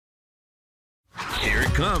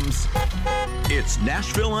it comes. It's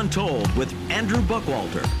Nashville Untold with Andrew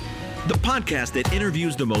Buckwalter, the podcast that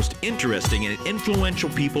interviews the most interesting and influential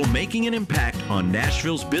people making an impact on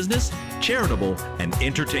Nashville's business, charitable, and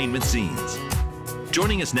entertainment scenes.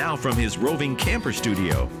 Joining us now from his roving camper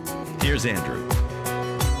studio, here's Andrew.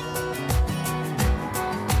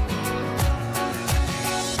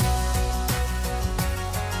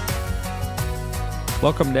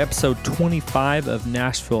 Welcome to episode 25 of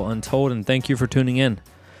Nashville Untold, and thank you for tuning in.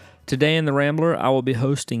 Today in The Rambler, I will be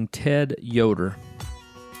hosting Ted Yoder.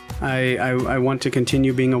 I want to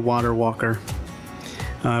continue being a water walker.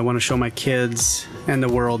 I want to show my kids and the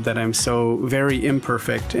world that I'm so very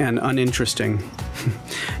imperfect and uninteresting.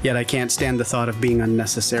 Yet I can't stand the thought of being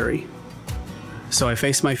unnecessary. So I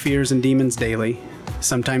face my fears and demons daily.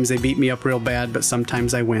 Sometimes they beat me up real bad, but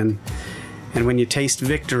sometimes I win. And when you taste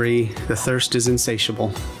victory, the thirst is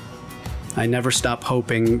insatiable. I never stop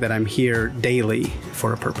hoping that I'm here daily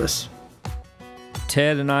for a purpose.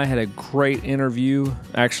 Ted and I had a great interview.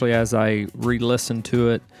 Actually, as I re-listened to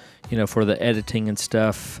it, for the editing and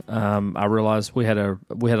stuff, I realized we had a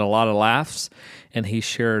lot of laughs, and he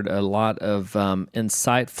shared a lot of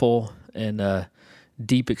insightful and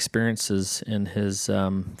deep experiences in his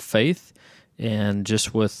faith, and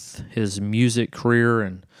just with his music career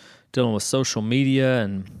and dealing with social media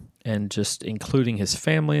and just including his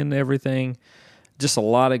family and everything. Just a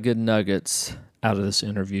lot of good nuggets out of this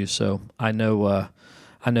interview. So I know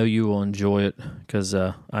you will enjoy it because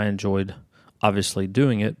I enjoyed obviously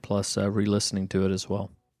doing it, plus re-listening to it as well.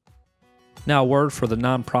 Now a word for the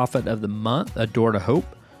nonprofit of the month, A Door to Hope.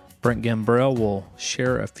 Brent Gambrell will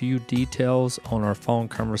share a few details on our phone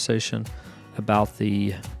conversation about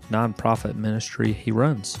the nonprofit ministry he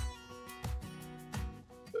runs.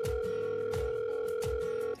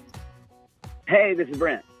 Hey, this is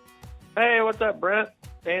Brent. Hey, what's up, Brent?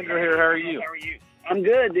 Andrew here. How are you? I'm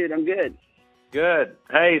good, dude. I'm good. Good.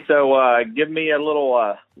 Hey, so give me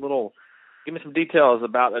give me some details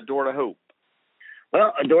about A Door to Hope.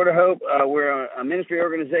 Well, A Door to Hope, we're a ministry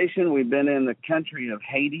organization. We've been in the country of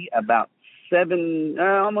Haiti about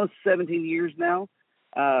almost 17 years now.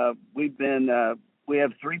 We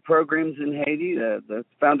have 3 programs in Haiti: the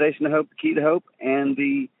Foundation of Hope, the Key to Hope, and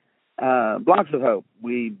the Blocks of Hope.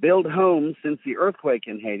 We build homes since the earthquake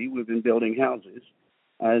in Haiti. We've been building houses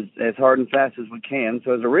as hard and fast as we can.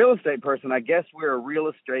 So as a real estate person, I guess we're a real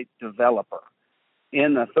estate developer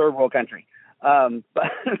in a third world country. But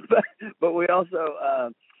we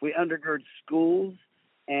also we undergird schools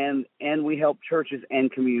and we help churches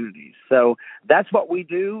and communities. So that's what we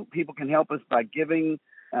do. People can help us by giving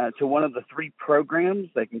to one of the 3 programs.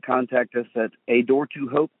 They can contact us at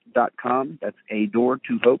adoortohope.com. That's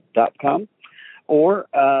adoortohope.com. Or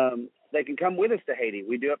they can come with us to Haiti.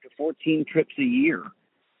 We do up to 14 trips a year,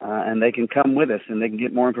 and they can come with us, and they can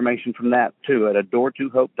get more information from that, too, at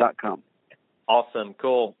adoortohope.com. Awesome.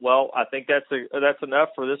 Cool. Well, I think that's enough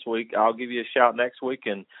for this week. I'll give you a shout next week,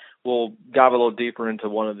 and we'll dive a little deeper into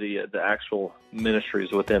one of the actual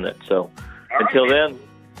ministries within it. So until then,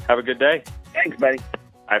 have a good day. Thanks, buddy.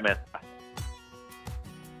 All right, man. Bye.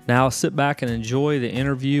 Now sit back and enjoy the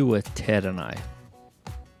interview with Ted and I.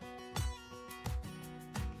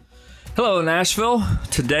 Hello, Nashville.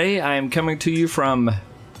 Today I am coming to you from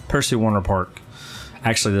Percy Warner Park.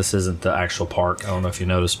 Actually, this isn't the actual park. I don't know if you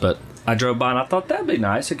noticed, but I drove by and I thought that'd be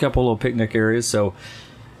nice. A couple little picnic areas. So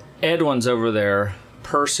Edwin's over there.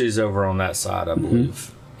 Percy's over on that side, I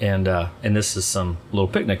believe. Mm-hmm. And this is some little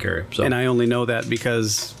picnic area. So. And I only know that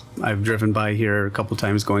because I've driven by here a couple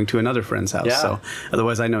times going to another friend's house. Yeah. So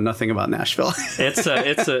otherwise I know nothing about Nashville. It's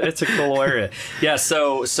a cool area. Yeah.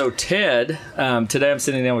 So Ted, today I'm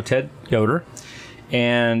sitting down with Ted Yoder,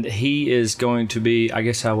 and he is going to be, I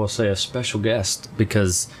guess I will say, a special guest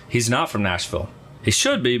because he's not from Nashville. He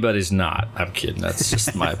should be, but he's not. I'm kidding. That's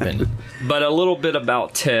just my opinion. But a little bit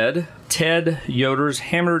about Ted. Ted Yoder's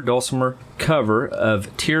Hammered Dulcimer cover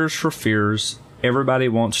of Tears for Fears, Everybody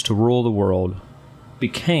Wants to Rule the World,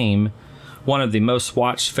 became one of the most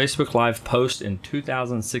watched Facebook Live posts in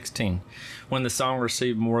 2016 when the song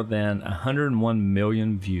received more than 101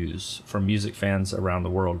 million views from music fans around the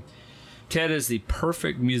world. Ted is the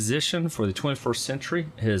perfect musician for the 21st century.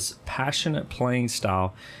 His passionate playing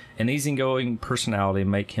style and easygoing personality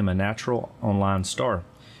make him a natural online star.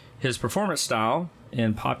 His performance style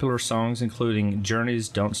in popular songs including Journey's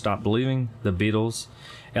Don't Stop Believing, The Beatles,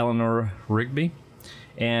 Eleanor Rigby,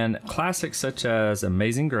 and classics such as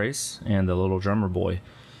Amazing Grace and The Little Drummer Boy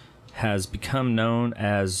has become known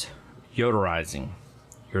as Yoderizing.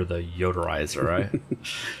 You're the Yoderizer, right?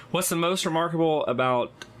 What's the most remarkable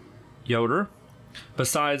about Yoder,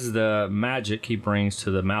 besides the magic he brings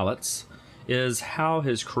to the mallets, is how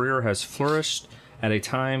his career has flourished at a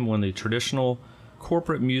time when the traditional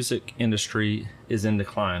corporate music industry is in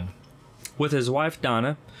decline. With his wife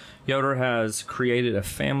Donna, Yoder has created a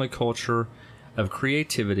family culture of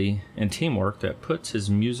creativity and teamwork that puts his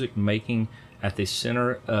music making at the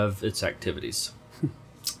center of its activities.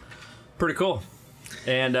 Pretty cool.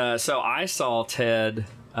 And so I saw Ted.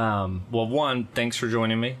 One, thanks for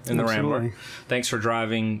joining me in the Absolutely. Rambler. Thanks for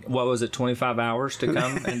driving, 25 hours to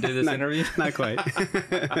come and do this interview? Not quite.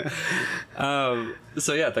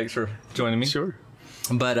 So yeah, thanks for joining me. Sure.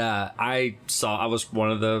 But I was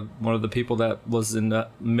one of the people that was in the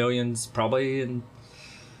millions, probably in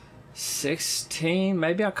 16.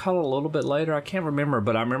 Maybe I caught it a little bit later. I can't remember,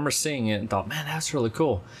 but I remember seeing it and thought, man, that's really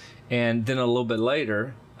cool. And then a little bit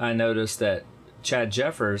later, I noticed that Chad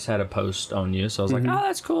Jeffers had a post on you, so I was like, oh,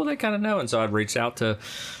 that's cool. They kind of know. And so I'd reached out to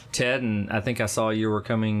Ted, and I think I saw you were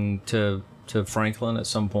coming to Franklin at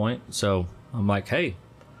some point. So I'm like, hey,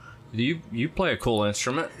 you play a cool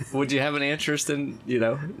instrument. Would you have any interest in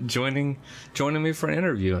joining me for an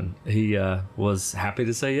interview? And he was happy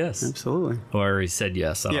to say yes. Absolutely. Or he said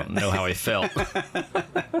yes. I don't know how he felt.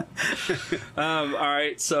 All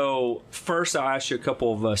right. So first, I'll ask you a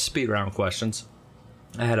couple of speed round questions.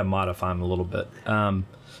 I had to modify them a little bit.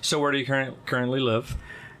 So where do you currently live?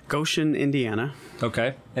 Goshen, Indiana.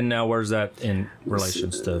 Okay. And now where's that in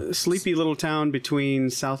relations to? Sleepy little town between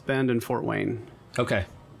South Bend and Fort Wayne. Okay.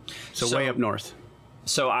 So way up north.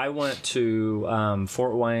 So I went to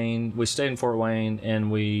Fort Wayne. We stayed in Fort Wayne,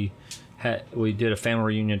 and we did a family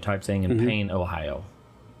reunion type thing in Payne, Ohio.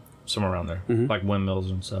 Somewhere around there. Like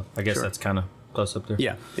windmills and stuff. I guess that's kind of close up there.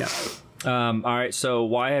 Yeah. All right, so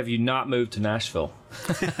why have you not moved to Nashville?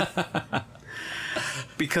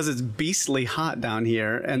 Because it's beastly hot down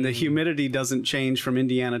here, and the humidity doesn't change from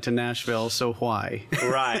Indiana to Nashville, so why?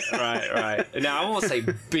 Right. Now, I won't say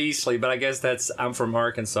beastly, but I guess I'm from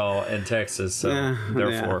Arkansas and Texas, so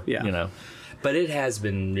therefore, But it has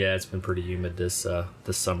been, it's been pretty humid this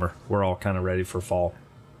summer. We're all kind of ready for fall.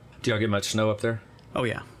 Do y'all get much snow up there? Oh,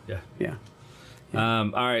 yeah. Yeah.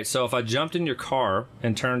 All right, so if I jumped in your car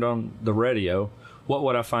and turned on the radio, what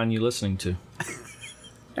would I find you listening to?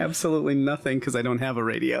 Absolutely nothing, because I don't have a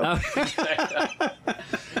radio.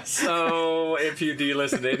 So, do you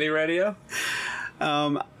listen to any radio?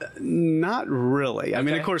 Not really. I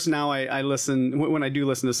mean, of course, now I listen. When I do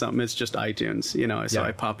listen to something, it's just iTunes, so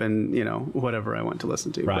I pop in, whatever I want to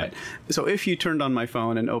listen to. Right. But, so if you turned on my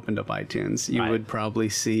phone and opened up iTunes, you would probably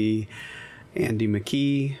see Andy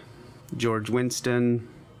McKee, George Winston,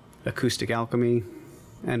 Acoustic Alchemy,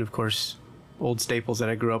 and of course, old staples that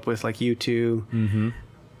I grew up with, like U2. Mm-hmm.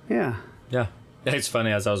 Yeah. It's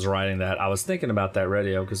funny, as I was writing that, I was thinking about that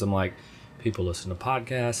radio, because I'm like, people listen to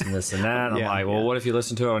podcasts and this and that. And I'm like, well, what if you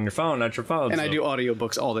listen to it on your phone, not your phone? And I do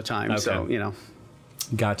audiobooks all the time, so,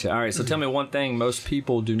 Gotcha. All right, so tell me one thing most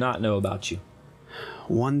people do not know about you.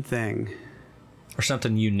 One thing. Or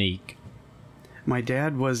something unique. My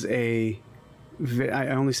dad was I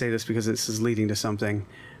only say this because this is leading to something.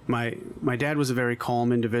 My dad was a very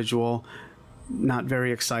calm individual, not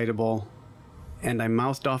very excitable, and I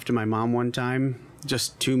mouthed off to my mom one time,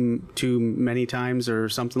 just too many times or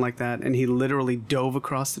something like that, and he literally dove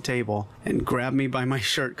across the table and grabbed me by my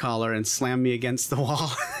shirt collar and slammed me against the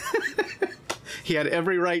wall. He had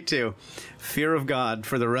every right to. Fear of God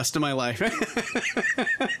for the rest of my life.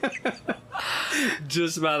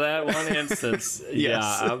 Just by that one instance.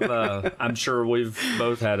 Yes. Yeah, I'm sure we've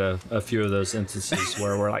both had a few of those instances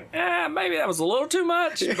where we're like, maybe that was a little too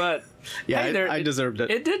much, but yeah, I deserved it.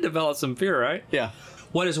 It did develop some fear, right? Yeah.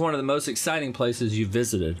 What is one of the most exciting places you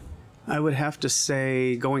visited? I would have to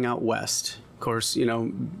say going out west. Of course,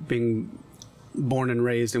 being born and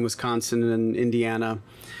raised in Wisconsin and Indiana,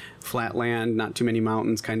 flat land, not too many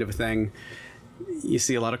mountains kind of a thing. You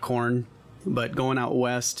see a lot of corn, but going out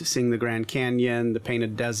west, seeing the Grand Canyon, the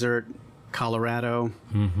Painted Desert, Colorado,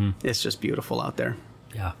 it's just beautiful out there.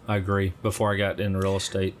 Yeah, I agree. Before I got into real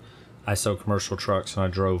estate, I sold commercial trucks, and I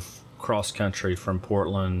drove cross country from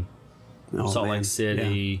Portland, Salt Lake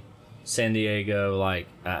City, San Diego.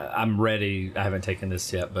 I'm ready. I haven't taken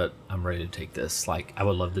this yet, but I'm ready to take this. I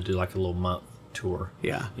would love to do a little month tour.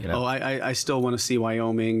 Yeah. I still want to see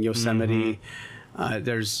Wyoming, Yosemite.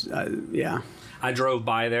 I drove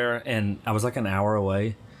by there, and I was an hour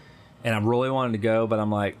away, and I really wanted to go, but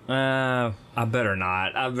I'm like, I better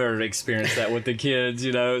not. I better experience that with the kids,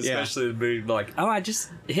 especially the like, I just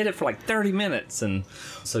hit it for 30 minutes. And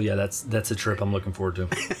so, that's a trip I'm looking forward to.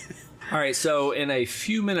 All right. So in a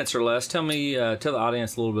few minutes or less, tell the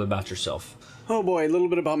audience a little bit about yourself. Oh boy, a little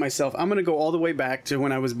bit about myself. I'm going to go all the way back to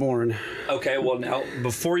when I was born. Okay, well, now,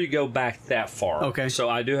 before you go back that far, okay. So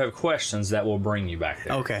I do have questions that will bring you back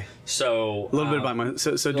there. Okay. So... a little bit about my...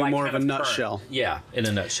 So do like more of a nutshell. Current. Yeah, in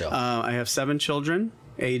a nutshell. I have 7 children,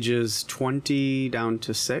 ages 20 down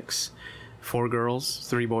to 6, 4 girls,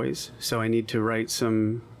 3 boys. So I need to write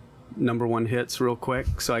some number 1 hits real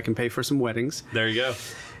quick so I can pay for some weddings. There you go.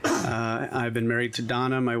 I've been married to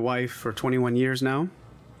Donna, my wife, for 21 years now.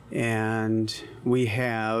 And we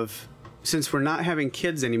have, since we're not having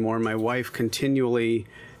kids anymore, my wife continually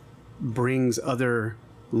brings other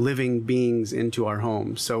living beings into our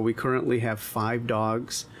home. So we currently have 5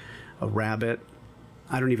 dogs, a rabbit.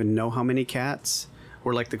 I don't even know how many cats.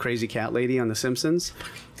 We're like the crazy cat lady on The Simpsons,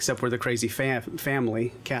 except we're the crazy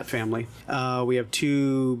family, cat family. We have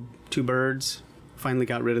two birds. Finally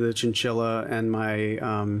got rid of the chinchilla, and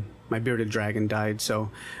my bearded dragon died.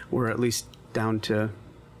 So we're at least down to...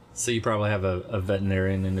 So you probably have a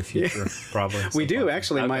veterinarian in the future, probably. We do, like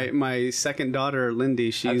actually. Okay. My second daughter,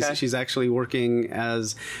 Lindy, she's actually working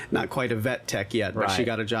as not quite a vet tech yet, but she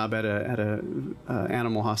got a job at a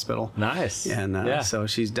animal hospital. Nice. And so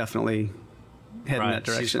she's definitely heading that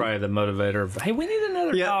direction. She's probably the motivator of, hey, we need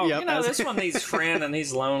another dog. Yep. You know, this one needs a friend and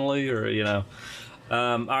he's lonely, or, you know.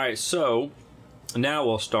 All right, so... now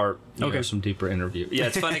we'll start some deeper interview. Yeah,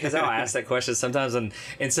 it's funny because I'll ask that question sometimes, and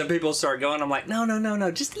some people start going, I'm like,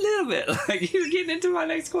 no, just a little bit. Like, you're getting into my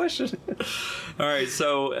next question. All right,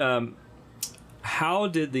 so how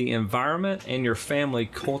did the environment and your family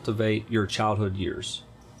cultivate your childhood years?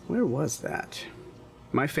 Where was that?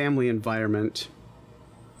 My family environment,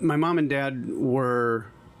 my mom and dad were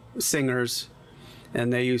singers,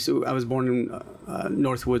 and I was born in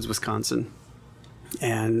Northwoods, Wisconsin.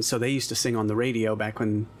 And so they used to sing on the radio back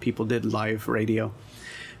when people did live radio,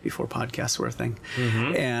 before podcasts were a thing.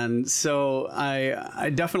 Mm-hmm. And so I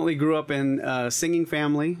definitely grew up in a singing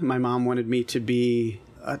family. My mom wanted me to be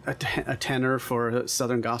a tenor for a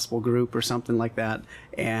Southern gospel group or something like that.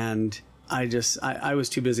 And I was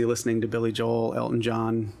too busy listening to Billy Joel, Elton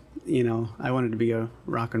John. You know, I wanted to be a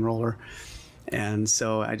rock and roller. And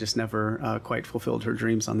so I just never quite fulfilled her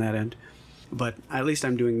dreams on that end. But at least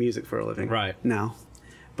I'm doing music for a living now.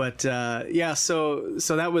 But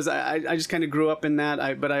so that was, I just kind of grew up in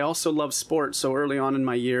that. But I also love sports. So early on in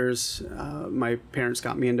my years, my parents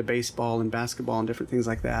got me into baseball and basketball and different things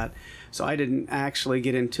like that. So I didn't actually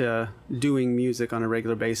get into doing music on a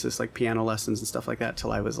regular basis, like piano lessons and stuff like that,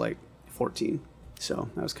 till I was like 14. So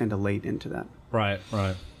I was kind of late into that. Right.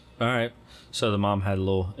 All right. So the mom had a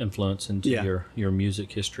little influence into your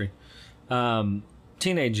music history.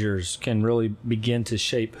 Teenage years can really begin to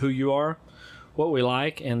shape who you are, what we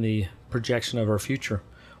like, and the projection of our future.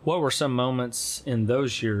 What were some moments in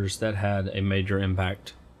those years that had a major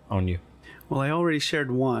impact on you? Well, I already shared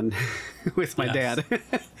one with my dad.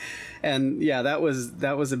 And that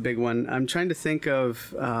was a big one. I'm trying to think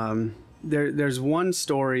of, there's one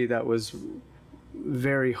story that was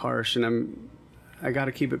very harsh, and I got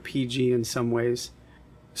to keep it PG in some ways.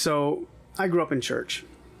 So I grew up in church.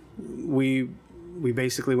 We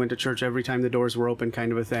basically went to church every time the doors were open,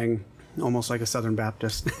 kind of a thing, almost like a Southern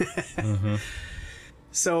Baptist. Mm-hmm.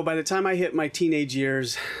 So by the time I hit my teenage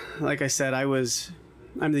years, like I said,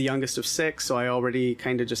 I'm the youngest of 6, so I already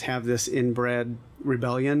kind of just have this inbred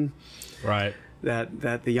rebellion, right?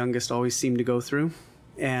 That the youngest always seemed to go through,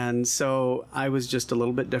 and so I was just a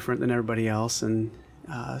little bit different than everybody else, and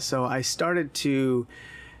so I started to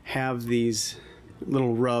have these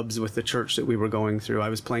little rubs with the church that we were going through. I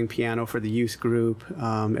was playing piano for the youth group.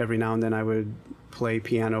 Every now and then I would play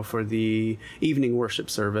piano for the evening worship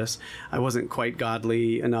service. I wasn't quite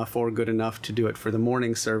godly enough or good enough to do it for the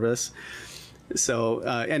morning service. So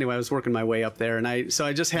anyway, I was working my way up there, and I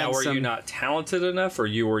just had now, were you not talented enough, or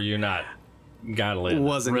were you not godly enough?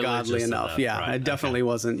 Wasn't godly enough. Yeah, right. I definitely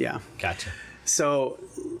wasn't. Yeah. Gotcha. So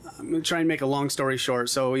I'm going to try and make a long story short.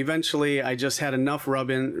 So eventually I just had enough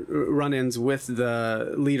run-ins with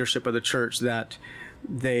the leadership of the church that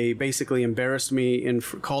they basically embarrassed me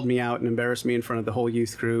called me out and embarrassed me in front of the whole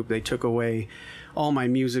youth group. They took away all my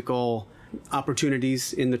musical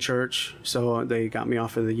opportunities in the church. So they got me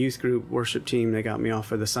off of the youth group worship team. They got me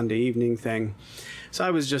off of the Sunday evening thing. So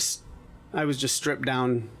I was just stripped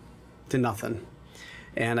down to nothing.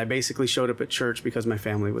 And I basically showed up at church because my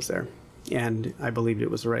family was there. And I believed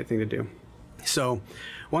it was the right thing to do. So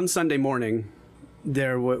one Sunday morning,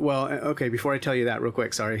 before I tell you that real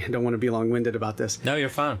quick, sorry, I don't want to be long-winded about this. No, you're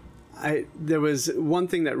fine. There was one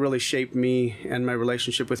thing that really shaped me and my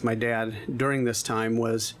relationship with my dad during this time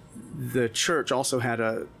was the church also had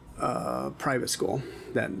a private school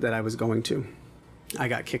that I was going to. I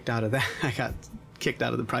got kicked out of that. I got kicked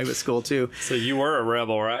out of the private school too. So you were a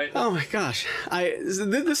rebel, right? Oh my gosh.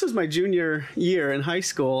 This was my junior year in high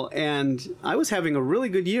school, and I was having a really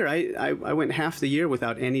good year. I went half the year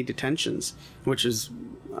without any detentions, which is,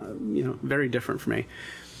 very different for me.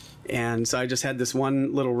 And so I just had this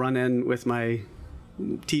one little run-in with my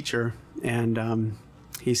teacher, and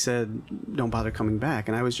he said, don't bother coming back.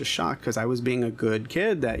 And I was just shocked because I was being a good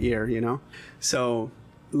kid that year, So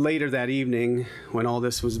later that evening, when all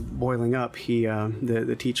this was boiling up,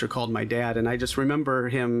 the teacher called my dad, and I just remember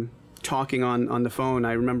him talking on the phone.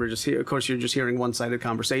 I remember of course, you're just hearing one-sided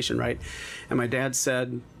conversation, right? And my dad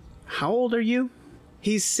said, how old are you?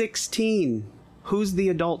 He's 16. Who's the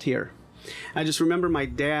adult here? I just remember my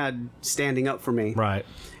dad standing up for me. Right.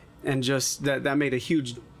 And just that made a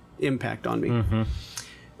huge impact on me.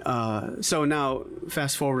 Mm-hmm. So now,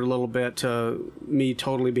 fast forward a little bit to me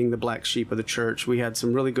totally being the black sheep of the church. We had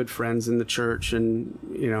some really good friends in the church, and,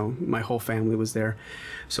 my whole family was there.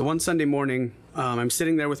 So one Sunday morning, I'm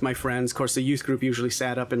sitting there with my friends. Of course, the youth group usually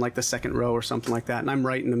sat up in like the second row or something like that, and I'm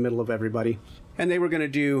right in the middle of everybody. And they were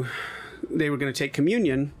going to take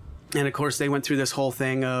communion. And of course, they went through this whole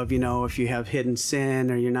thing of, if you have hidden sin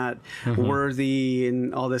or you're not worthy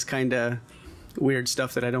and all this kind of weird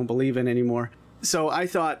stuff that I don't believe in anymore. So I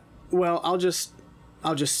thought, well, I'll just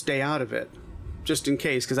stay out of it, just in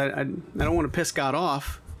case, because I don't want to piss God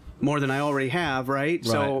off more than I already have, right?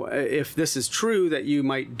 So if this is true that you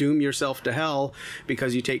might doom yourself to hell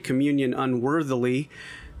because you take communion unworthily,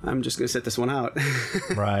 I'm just going to sit this one out.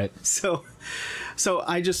 Right. So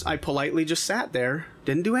I politely just sat there,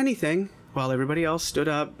 didn't do anything, while everybody else stood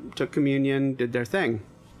up, took communion, did their thing.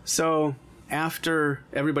 So after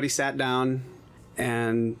everybody sat down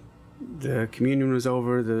and the communion was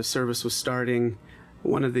over, the service was starting,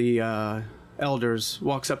 one of the elders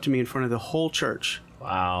walks up to me in front of the whole church.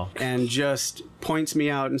 Wow. And just points me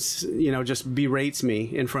out and, just berates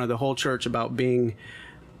me in front of the whole church about being,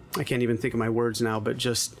 I can't even think of my words now, but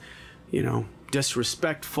just,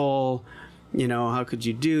 disrespectful. How could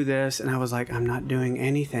you do this? And I was like, I'm not doing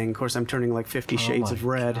anything. Of course, I'm turning like 50 shades of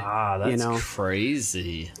red. That's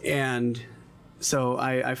crazy. And so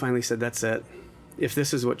I finally said, that's it. If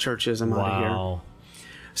this is what church is, I'm out of here.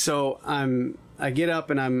 So I get up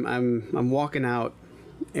and I'm walking out,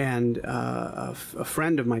 and a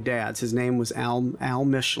friend of my dad's, his name was Al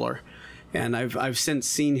Mishler, and I've since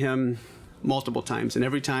seen him multiple times, and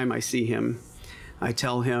every time I see him, I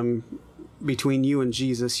tell him, between you and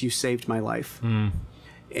Jesus, you saved my life.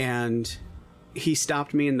 And he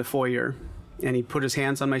stopped me in the foyer, and he put his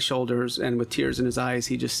hands on my shoulders, and with tears in his eyes,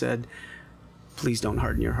 he just said, please don't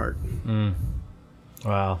harden your heart.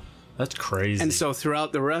 Wow, that's crazy. And so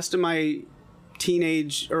throughout the rest of my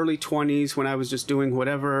teenage, early 20s, when I was just doing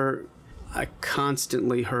whatever, I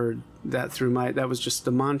constantly heard that that was just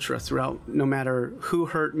the mantra throughout. No matter who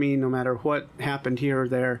hurt me, no matter what happened here or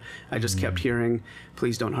there, I just kept hearing,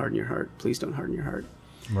 please don't harden your heart. Please don't harden your heart.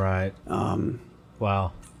 Right.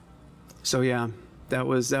 Wow. So yeah, that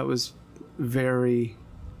was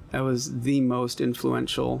the most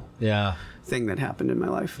influential thing that happened in my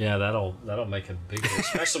life. Yeah, that'll make a big difference,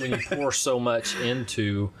 especially when you pour so much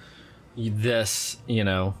into this,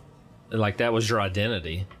 like that was your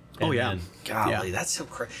identity. And golly, that's so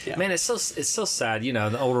crazy. Yeah. Man, it's so sad.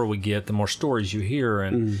 The older we get, the more stories you hear,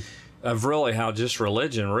 and of really how just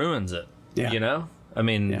religion ruins it. Yeah.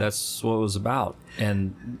 That's what it was about.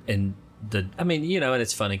 And and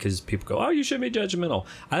it's funny because people go, oh, you shouldn't be judgmental.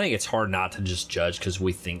 I think it's hard not to just judge because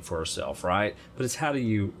we think for ourselves, right? But it's how do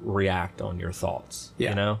you react on your thoughts,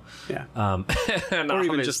 Yeah. Or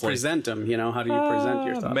even just present them, how do you present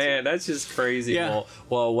your thoughts? Man, that's just crazy. Yeah.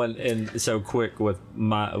 So quick with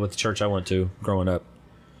the church I went to growing up,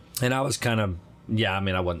 and I was kind of,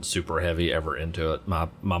 I wasn't super heavy ever into it. My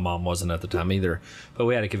mom wasn't at the time either, but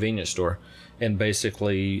we had a convenience store, and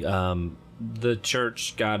basically, the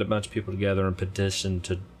church got a bunch of people together and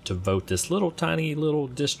petitioned to vote this tiny little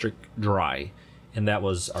district dry, and that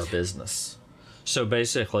was our business. So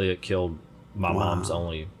basically it killed my mom's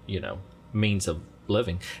only, means of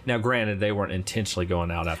living. Now, granted, they weren't intentionally going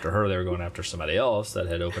out after her. They were going after somebody else that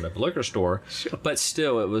had opened up a liquor store. Sure. But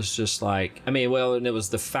still, it was just like, and it was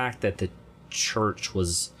the fact that the church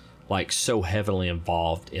was like so heavily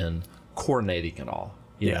involved in coordinating it all.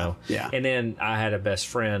 You know? Yeah. And then I had a best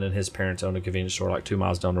friend, and his parents owned a convenience store like 2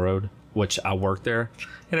 miles down the road, which I worked there.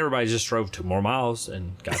 And everybody just drove 2 more miles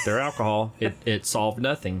and got their alcohol. It solved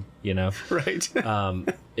nothing, Right.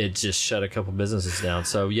 It just shut a couple businesses down.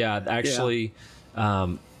 So, actually,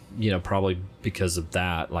 probably because of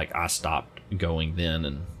that, like I stopped going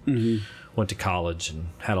then and went to college and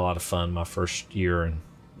had a lot of fun my first year. And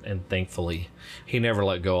and thankfully he never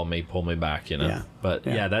let go of me, pull me back, Yeah. But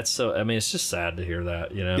yeah, that's so, I mean, it's just sad to hear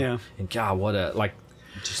that, Yeah. And God, what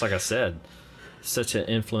just like I said, such an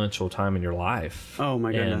influential time in your life. Oh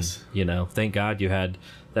my goodness. And, thank God you had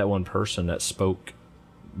that one person that spoke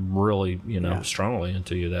really, strongly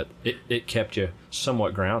into you, that it kept you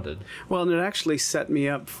somewhat grounded. Well, and it actually set me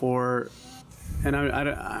up for, and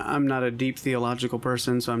I'm not a deep theological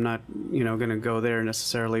person, so I'm not, going to go there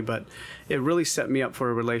necessarily, but it really set me up for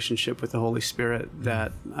a relationship with the Holy Spirit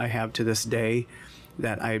that I have to this day,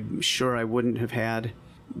 that I'm sure I wouldn't have had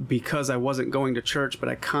because I wasn't going to church, but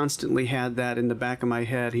I constantly had that in the back of my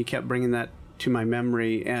head. He kept bringing that to my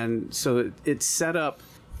memory, and so it set up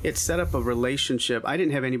a relationship. I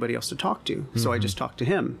didn't have anybody else to talk to, so I just talked to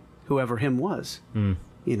him, whoever him was.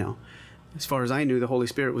 As far as I knew, the Holy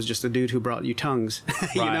Spirit was just a dude who brought you tongues,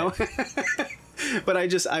 But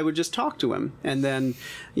I would just talk to him, and then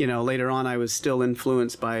later on I was still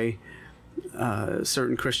influenced by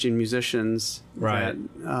certain Christian musicians. Right.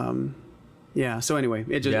 So anyway,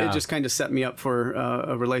 it just kind of set me up for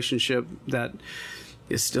a relationship that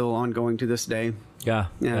is still ongoing to this day. Yeah.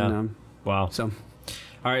 And, wow. So,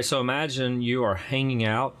 all right. So imagine you are hanging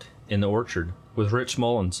out in the orchard with Rich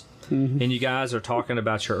Mullins, and you guys are talking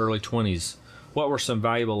about your early 20s. What were some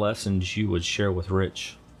valuable lessons you would share with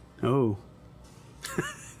Rich? Oh,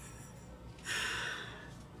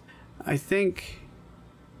 I think,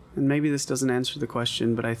 and maybe this doesn't answer the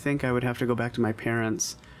question, but I think I would have to go back to my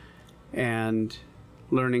parents and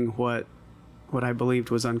learning what I believed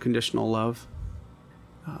was unconditional love.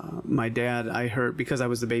 My dad, I heard, because I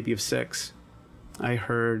was the baby of 6, I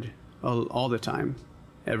heard all the time.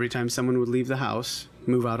 Every time someone would leave the house,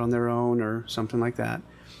 move out on their own or something like that,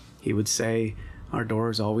 he would say, "Our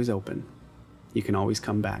door is always open. You can always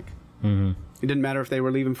come back." Mm-hmm. It didn't matter if they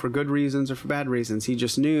were leaving for good reasons or for bad reasons. He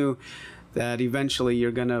just knew that eventually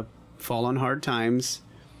you're going to fall on hard times,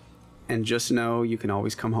 and just know you can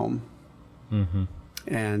always come home. Mm-hmm.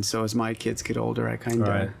 And so as my kids get older, I kind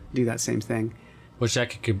of do that same thing. Which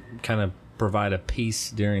that could kind of provide a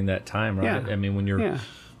peace during that time, right? Yeah. I mean, when you're,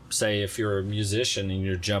 say, if you're a musician and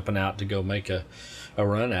you're jumping out to go make a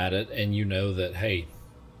run at it, and you know that, hey,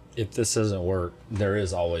 if this doesn't work, there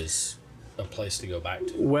is always a place to go back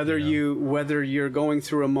to. Whether you're going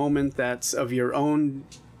through a moment that's of your own,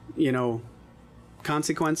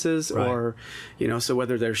 consequences, or, so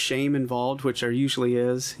whether there's shame involved, which there usually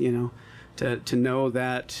is, to know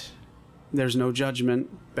that there's no judgment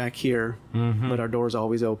back here, but our door's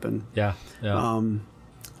always open. Yeah.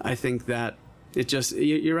 I think that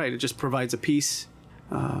you're right. It just provides a peace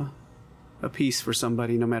for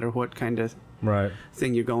somebody, no matter what kind of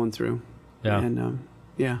thing you're going through. Yeah. And,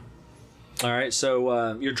 All right.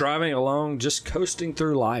 So you're driving along, just coasting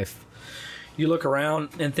through life. You look around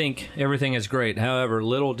and think everything is great. However,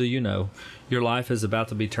 little do you know, your life is about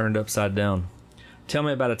to be turned upside down. Tell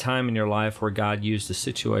me about a time in your life where God used a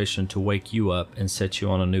situation to wake you up and set you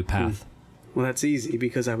on a new path. Well, that's easy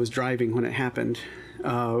because I was driving when it happened.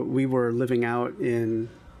 We were living out in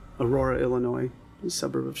Aurora, Illinois, a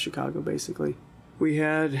suburb of Chicago, basically. We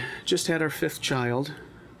had just had our 5th child,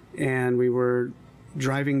 and we were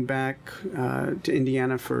driving back to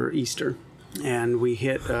Indiana for Easter. And we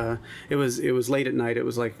hit, it was late at night. It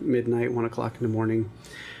was like midnight, 1 o'clock in the morning.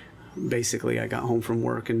 Basically, I got home from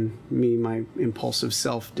work, and my impulsive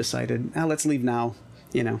self decided, let's leave now,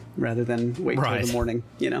 rather than wait till the morning,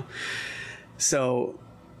 So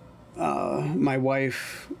my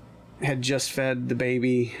wife had just fed the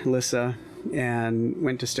baby, Lissa, and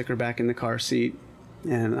went to stick her back in the car seat,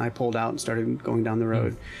 and I pulled out and started going down the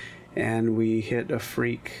road. And we hit a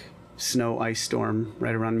freak snow ice storm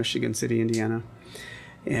right around Michigan City, Indiana.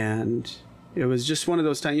 And it was just one of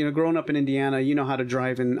those times, growing up in Indiana, you know how to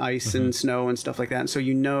drive in ice and snow and stuff like that. And so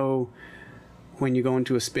when you go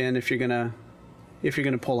into a spin if you're gonna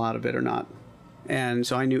pull out of it or not. And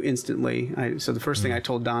so I knew instantly. So the first thing I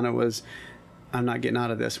told Donna was, "I'm not getting out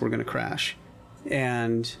of this. We're going to crash."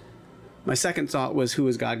 And my second thought was, who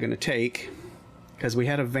is God going to take? Because we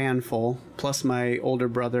had a van full, plus my older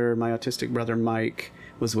brother, my autistic brother Mike,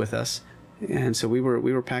 was with us. And so we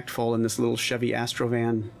were packed full in this little Chevy Astro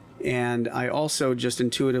van. And I also just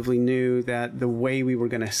intuitively knew that the way we were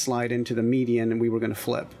going to slide into the median, and we were going to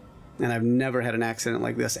flip. And I've never had an accident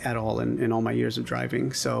like this at all in all my years of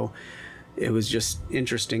driving. So it was just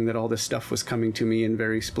interesting that all this stuff was coming to me in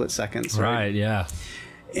very split seconds. Right, yeah.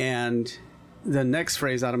 And the next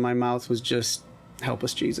phrase out of my mouth was just, "Help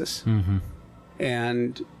us, Jesus." Mm-hmm.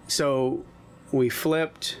 And so we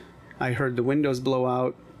flipped. I heard the windows blow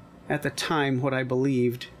out. At the time, what I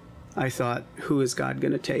believed, I thought, who is God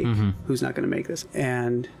going to take? Mm-hmm. Who's not going to make this?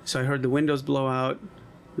 And so I heard the windows blow out.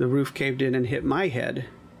 the roof caved in and hit my head.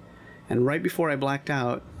 And right before I blacked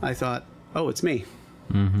out, I thought, oh, it's me.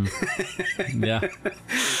 Mm-hmm. Yeah.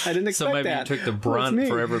 I didn't expect that. So maybe you took the brunt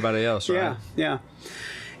for everybody else, right? Yeah.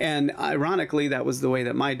 And ironically, that was the way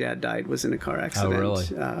that my dad died, was in a car accident. Oh, really?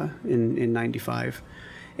 In 95.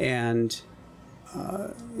 And,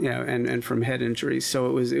 and from head injuries. So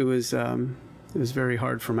it was very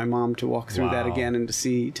hard for my mom to walk through that again and to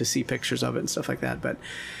see pictures of it and stuff like that. But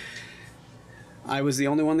I was the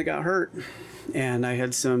only one that got hurt. And I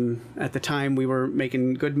had at the time we were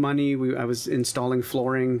making good money. I was installing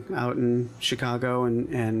flooring out in Chicago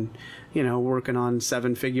and working on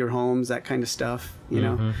 7-figure homes, that kind of stuff,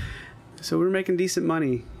 know. So we were making decent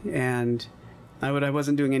money, and I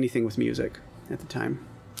wasn't doing anything with music at the time.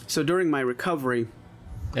 So during my recovery.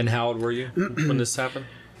 And how old were you when this happened?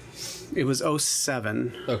 It was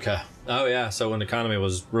 2007. Okay. Oh, yeah. So when the economy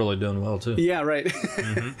was really doing well, too. Yeah, right.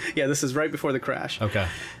 Mm-hmm. Yeah, this is right before the crash. Okay.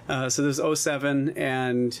 So this is 2007,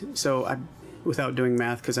 and so without doing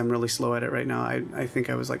math, because I'm really slow at it right now, I think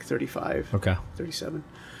I was like 35. Okay. 37.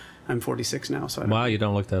 I'm 46 now, so Wow, you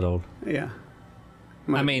don't look that old. Yeah.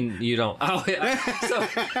 I mean, you don't. Oh, yeah. So,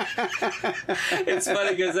 it's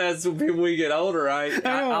funny because as we get older,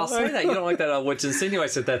 I'll say that you don't look that old, which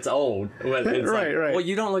insinuates that that's old. It's right. Well,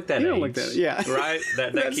 you don't look that age. You don't look that. Yeah. Right.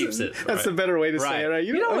 That keeps it. Right. That's the better way to say it. Right.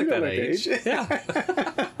 You don't look that age. Yeah.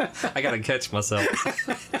 I gotta catch myself.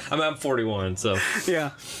 I'm 41, so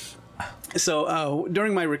yeah. So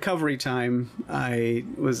during my recovery time, I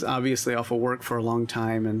was obviously off of work for a long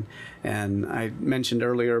time, and I mentioned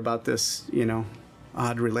earlier about this,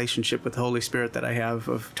 odd relationship with the Holy Spirit that I have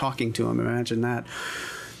of talking to him. Imagine that.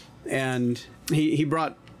 And he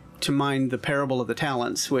brought to mind the parable of the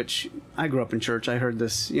talents, which I grew up in church. I heard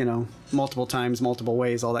this, multiple times, multiple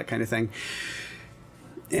ways, all that kind of thing.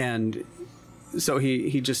 And so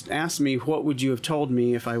he just asked me, what would you have told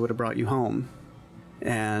me if I would have brought you home?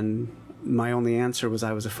 And my only answer was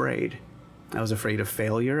I was afraid. I was afraid of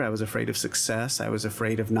failure. I was afraid of success. I was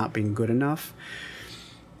afraid of not being good enough.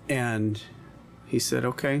 And he said,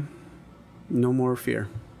 okay, no more fear.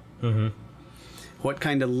 Mm-hmm. What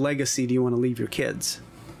kind of legacy do you want to leave your kids?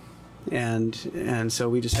 And so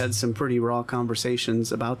we just had some pretty raw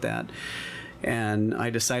conversations about that. And I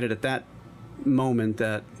decided at that moment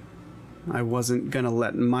that I wasn't going to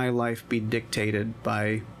let my life be dictated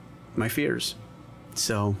by my fears.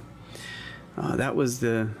 So that was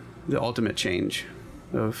the ultimate change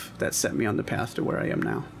that set me on the path to where I am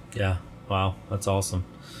now. Yeah. Wow. That's awesome.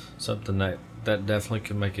 Something that definitely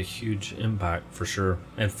can make a huge impact for sure.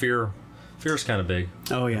 And fear is kind of big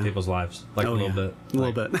in people's lives. Like a little bit. A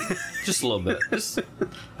little bit. Just a little bit.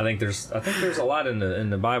 I think there's a lot in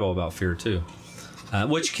the Bible about fear too.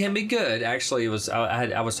 Which can be good. Actually,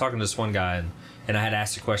 I was talking to this one guy and I had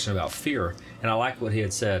asked a question about fear, and I liked what he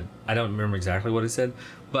had said. I don't remember exactly what he said,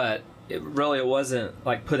 but it wasn't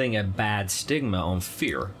like putting a bad stigma on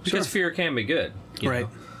fear, because fear can be good. You know?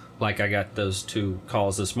 Like I got those 2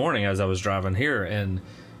 calls this morning as I was driving here, and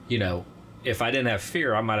if I didn't have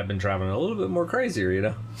fear, I might have been driving a little bit more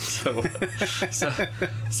crazier, So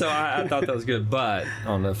I thought that was good. But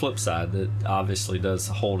on the flip side, that obviously does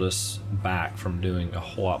hold us back from doing a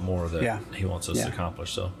whole lot more that he wants us to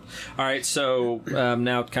accomplish. So, all right. So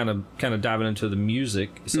now kind of diving into the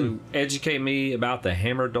music. So educate me about the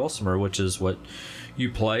Hammered Dulcimer, which is what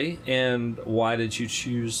you play, and why did you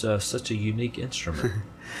choose such a unique instrument?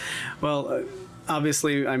 Well,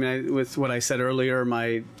 obviously, I mean, with what I said earlier,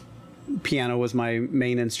 my piano was my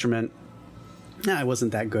main instrument. I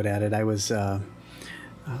wasn't that good at it. I was, I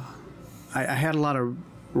had a lot of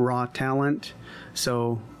raw talent,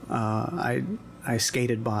 so I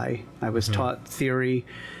skated by. I was taught theory,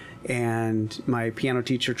 and my piano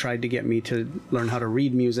teacher tried to get me to learn how to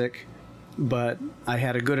read music, but I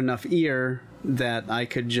had a good enough ear that I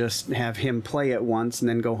could just have him play it once and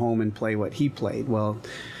then go home and play what he played. Well,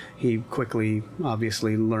 he quickly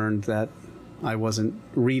obviously learned that I wasn't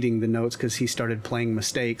reading the notes, because he started playing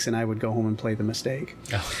mistakes and I would go home and play the mistake.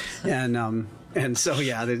 Oh. And so,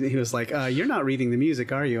 he was like, you're not reading the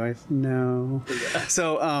music, are you? No.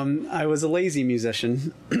 So I was a lazy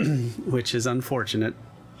musician, which is unfortunate.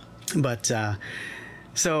 But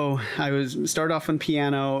so I would start off on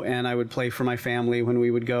piano, and I would play for my family when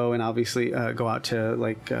we would go, and obviously go out to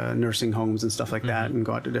nursing homes and stuff like that, and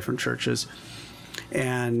go out to different churches.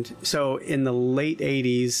 And so in the late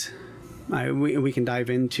 80s, we can dive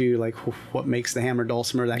into what makes the Hammered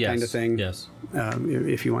Dulcimer, that kind of thing. Yes.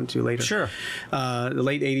 If you want to later. Sure. The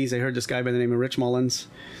late 80s, I heard this guy by the name of Rich Mullins.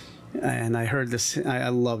 And I heard this. I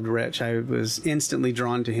loved Rich. I was instantly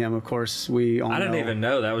drawn to him. Of course, we all know. I didn't even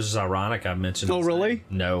know. That was just ironic I mentioned his really? name.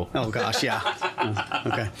 No. Oh, gosh, yeah.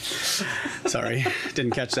 Okay. Sorry,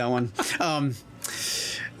 didn't catch that one.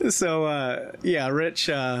 Rich.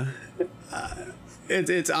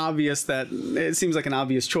 It's obvious that it seems like an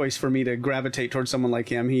obvious choice for me to gravitate towards someone like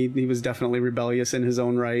him. He was definitely rebellious in his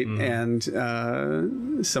own right, and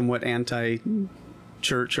somewhat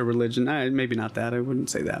anti-church or religion. Maybe not that. I wouldn't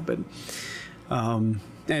say that, but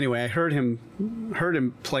anyway, I heard him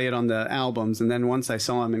play it on the albums, and then once I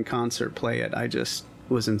saw him in concert play it, I just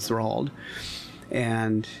was enthralled.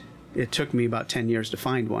 And it took me about 10 years to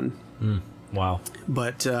find one. Wow.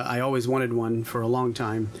 But I always wanted one for a long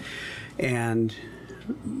time. And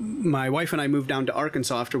my wife and I moved down to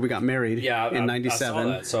Arkansas after we got married in 97. I saw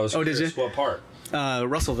that, so I was curious, did you? what part?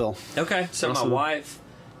 Russellville. Okay, so Russellville. my wife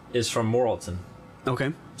is from Morrilton.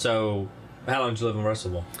 Okay. So how long did you live in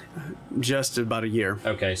Russellville? Just about a year.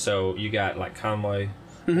 Okay, so you got like Conway,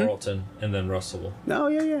 Morrilton, and then Russellville. Oh,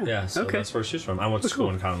 yeah. Yeah, so okay. that's where she's from. I went to school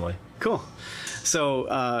in Conway. Cool.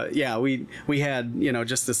 So, we had,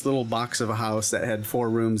 just this little box of a house that had 4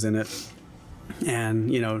 rooms in it.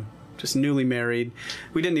 And, just newly married.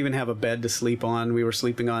 We didn't even have a bed to sleep on. We were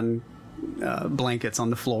sleeping on blankets on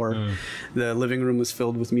the floor. The living room was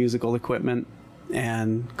filled with musical equipment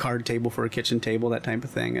and card table for a kitchen table, that type of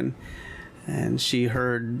thing. And she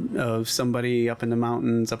heard of somebody up in the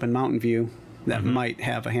mountains, up in Mountain View, that might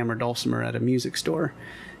have a Hammered Dulcimer at a music store.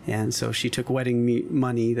 And so she took wedding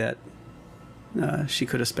money that she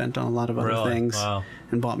could have spent on a lot of other things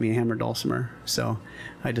and bought me a Hammered Dulcimer. So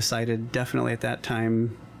I decided definitely at that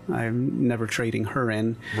time I'm never trading her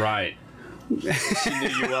in. Right. She knew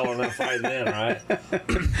you well enough right then, right?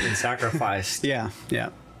 And sacrificed. Yeah.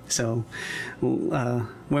 So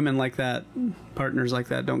women like that, partners like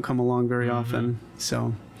that don't come along very often.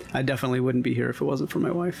 So I definitely wouldn't be here if it wasn't for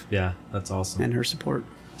my wife. Yeah, that's awesome. And her support.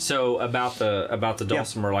 So about the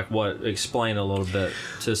Dulcimer, like what? Explain a little bit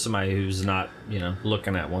to somebody who's not,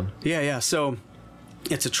 looking at one. Yeah. So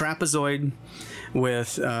it's a trapezoid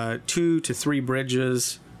with 2 to 3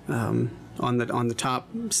 bridges on the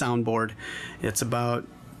top soundboard. It's about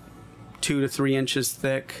 2 to 3 inches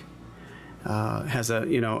thick. Has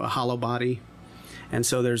a hollow body, and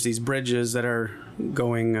so there's these bridges that are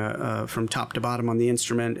going from top to bottom on the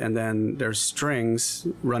instrument, and then there's strings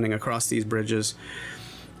running across these bridges.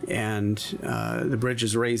 And the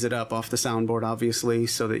bridges raise it up off the soundboard, obviously,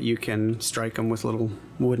 so that you can strike them with little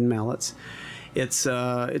wooden mallets. It's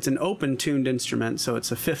an open tuned instrument, so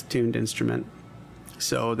it's a 5th tuned instrument.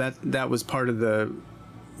 So that was part of the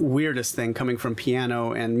weirdest thing coming from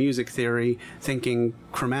piano and music theory, thinking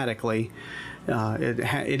chromatically.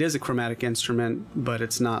 It is a chromatic instrument, but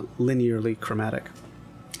it's not linearly chromatic.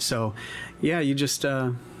 So, you just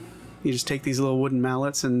take these little wooden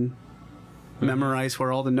mallets and memorize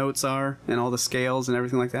where all the notes are and all the scales and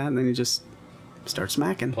everything like that, and then you just start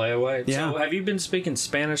smacking. Play away. Yeah. So have you been speaking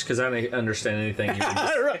Spanish? Because I don't understand anything you've been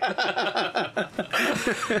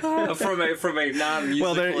from a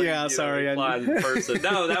non-musically inclined person.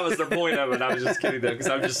 No, that was the point of it. I was just kidding though, because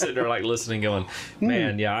I'm just sitting there like listening going,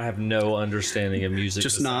 man, I have no understanding of music.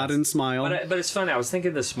 Just nod and smile. But it's funny. I was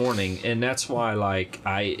thinking this morning, and that's why like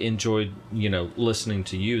I enjoyed listening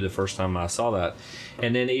to you the first time I saw that.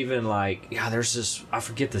 And then even like, there's this, I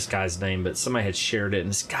forget this guy's name, but somebody had shared it, and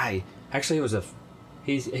this guy, actually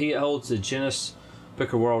he holds the Guinness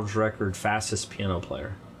Book of World Record fastest piano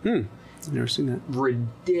player. I've never seen that.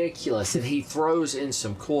 Ridiculous. And he throws in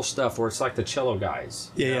some cool stuff where it's like the cello guys.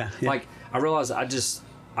 Yeah. Like, I realize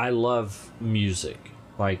I love music,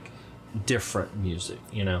 like different music,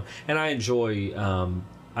 and I enjoy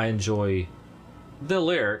the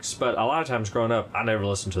lyrics, but a lot of times growing up, I never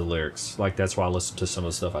listened to the lyrics. Like, that's why I listened to some of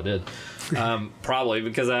the stuff I did. Probably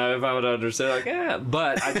because if I would understand,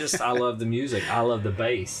 but I love the music. I love the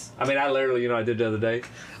bass. I mean, I literally, I did the other day,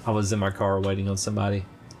 I was in my car waiting on somebody,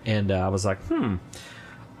 and I was like,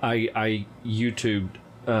 I YouTubed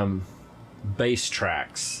bass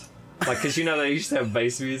tracks. Like, because they used to have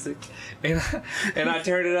bass music. And I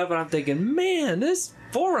turned it up, and I'm thinking, man, this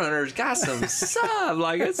Forerunner's got some sub.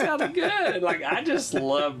 Like, it's kind of good. Like, I just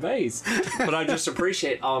love bass. But I just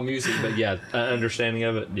appreciate all music. But, understanding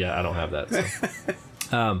of it, I don't have that. So.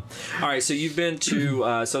 All right, so you've been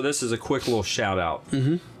to, so this is a quick little shout out.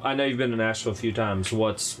 I know you've been to Nashville a few times.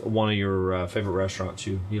 What's one of your favorite restaurants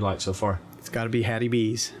you like so far? It's got to be Hattie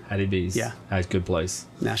B's. Hattie B's. Yeah. That's a good place.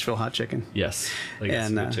 Nashville hot chicken. Yes. They got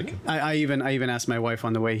some good chicken. I even asked my wife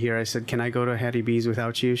on the way here, I said, can I go to Hattie B's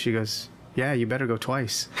without you? She goes, yeah, you better go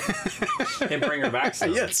twice. And bring her back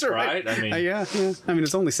some. Yes, right. I mean, yeah. I mean,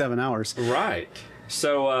 it's only 7 hours. Right.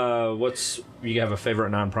 So, you have a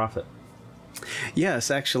favorite nonprofit?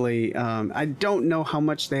 Yes, actually. I don't know how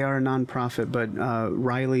much they are a nonprofit, but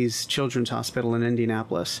Riley's Children's Hospital in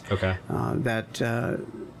Indianapolis. Okay.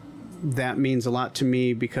 That means a lot to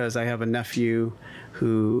me because I have a nephew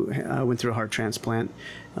who went through a heart transplant,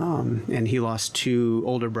 and he lost 2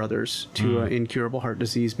 older brothers to incurable heart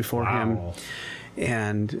disease before him.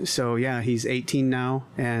 And so, yeah, he's 18 now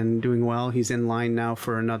and doing well. He's in line now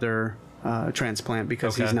for another transplant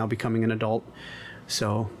because he's now becoming an adult.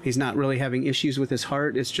 So he's not really having issues with his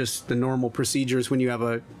heart. It's just the normal procedures when you have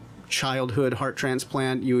a childhood heart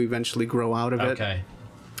transplant, you eventually grow out of it. Okay.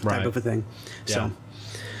 Type of a thing. Yeah. So.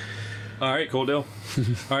 All right, cool deal.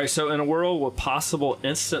 All right, so in a world with possible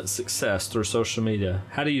instant success through social media,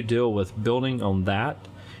 how do you deal with building on that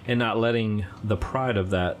and not letting the pride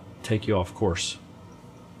of that take you off course?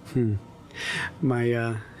 My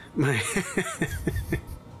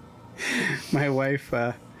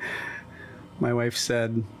wife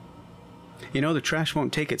said, the trash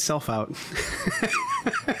won't take itself out.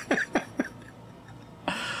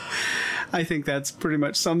 I think that's pretty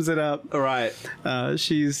much sums it up. All right.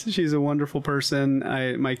 She's a wonderful person.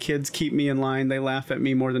 My kids keep me in line. They laugh at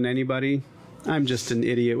me more than anybody. I'm just an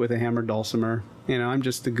idiot with a hammered dulcimer. I'm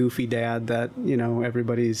just the goofy dad that,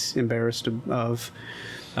 everybody's embarrassed of.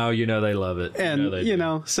 Oh, they love it.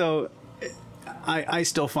 And, so I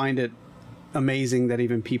still find it amazing that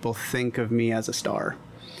even people think of me as a star.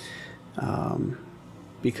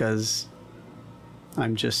 Because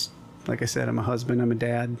I'm just, like I said, I'm a husband, I'm a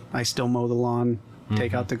dad. I still mow the lawn,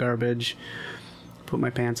 take out the garbage, put my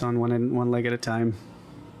pants on one leg at a time.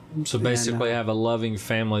 So basically have a loving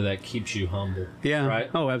family that keeps you humble. Yeah. Right?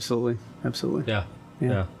 Oh, absolutely. Absolutely.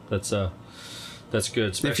 Yeah. That's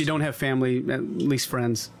good. Especially, if you don't have family, at least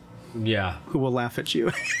friends. Yeah. Who will laugh at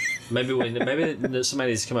you. maybe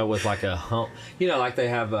somebody needs to come up with like a like they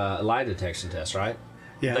have a lie detection test, right?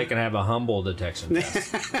 Yeah. They can have a humble detection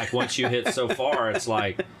test. Like once you hit so far, it's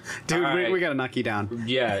like, dude, right, we got to knock you down.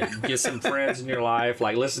 Yeah, get some friends in your life.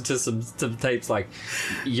 Like listen to some tapes. Like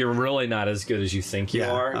you're really not as good as you think you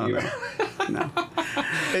are. Oh, no.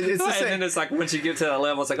 It's the same. And then it's like once you get to that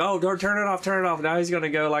level, it's like, oh, don't turn it off. Now he's going to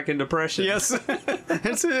go like in depression. Yes,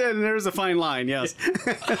 and there's a fine line. Yes.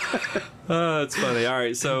 It's funny. All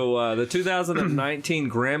right, so the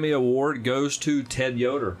 2019 Grammy Award goes to Ted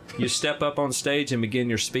Yoder. You step up on stage and begin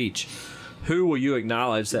your speech. Who will you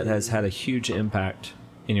acknowledge that has had a huge impact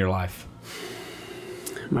in your life?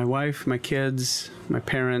 My wife, my kids, my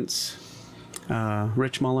parents,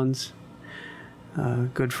 Rich Mullins, a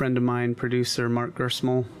good friend of mine, producer Mark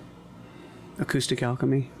Gersmal, Acoustic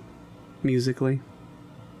Alchemy, musically,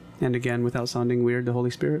 and again, without sounding weird, the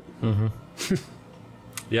Holy Spirit. Mm-hmm.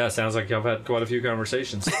 Yeah, sounds like y'all had quite a few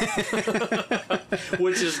conversations,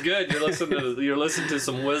 which is good. You're listening to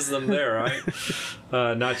some wisdom there,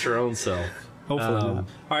 right? Not your own self. Hopefully not.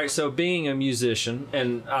 All right. So, being a musician,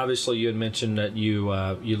 and obviously you had mentioned that you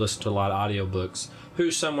listen to a lot of audiobooks.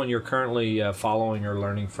 Who's someone you're currently following or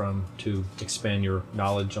learning from to expand your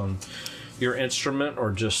knowledge on your instrument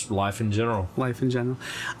or just life in general? Life in general.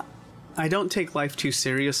 I don't take life too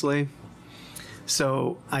seriously,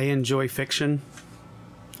 so I enjoy fiction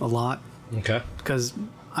a lot. Okay. Because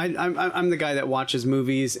I'm the guy that watches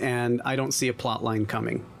movies and I don't see a plot line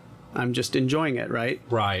coming. I'm just enjoying it, right?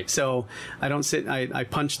 Right. So I don't sit, I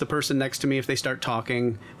punch the person next to me if they start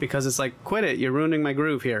talking because it's like, quit it, you're ruining my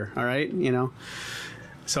groove here, all right?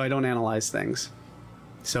 So I don't analyze things.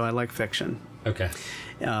 So I like fiction. Okay.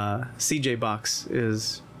 C.J. Box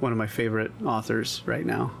is one of my favorite authors right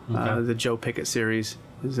now. Okay. The Joe Pickett series.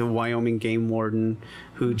 He's a Wyoming game warden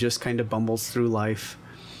who just kind of bumbles through life,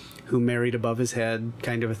 who married above his head,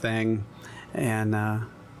 kind of a thing, and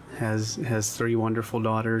has 3 wonderful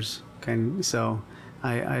daughters. So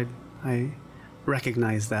I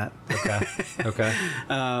recognize that. Okay. Okay.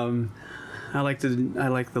 I like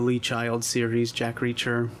the Lee Child series, Jack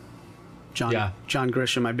Reacher, John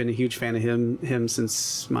Grisham. I've been a huge fan of him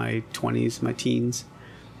since my 20s, my teens.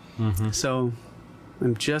 Mm-hmm. So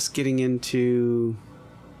I'm just getting into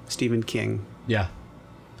Stephen King. Yeah.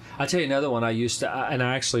 I'll tell you another one I used to,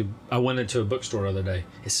 I went into a bookstore the other day.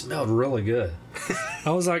 It smelled really good.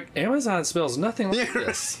 I was like, Amazon smells nothing like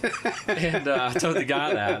this. And I told the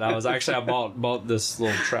guy that. I bought this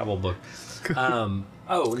little travel book.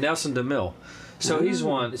 Nelson DeMille. So he's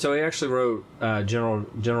one. So he actually wrote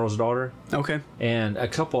General's Daughter. Okay. And a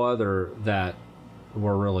couple other that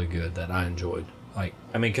were really good that I enjoyed.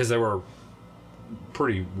 Because they were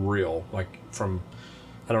pretty real. From,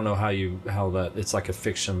 I don't know how that, it's like a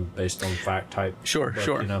fiction based on fact type. Sure.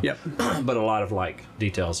 Yep. But a lot of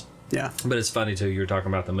details. Yeah. But it's funny too. You were talking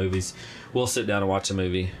about the movies. We'll sit down and watch a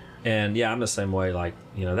movie, And yeah, I'm the same way. Like,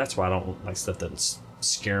 you know, that's why I don't like stuff that doesn't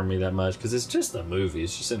scare me that much, because it's just a movie.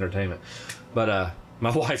 It's just entertainment. But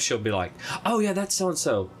my wife, she'll be like, "Oh yeah, that's so and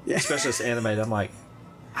so," especially if it's animated. I'm like,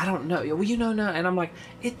 "I don't know." Well, you know, no. And I'm like,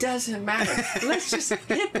 "It doesn't matter. Let's just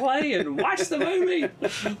hit play and watch the movie."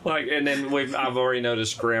 Like, and then I've already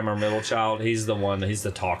noticed Graham, our middle child, he's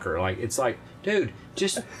the talker. Like, it's like, dude,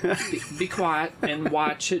 just be quiet and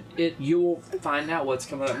watch it. You'll find out what's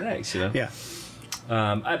coming up next. You know? Yeah.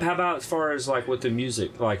 How about as far as like with the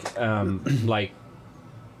music, like, like,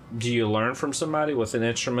 do you learn from somebody with an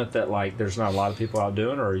instrument that like there's not a lot of people out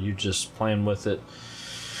doing, or are you just playing with it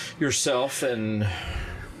yourself and,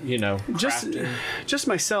 you know, just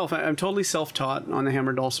myself? I'm totally self-taught on the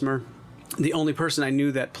Hammered Dulcimer. The only person I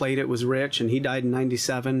knew that played it was Rich, and he died in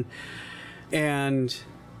 '97. And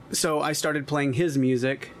so I started playing his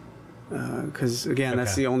music because, again,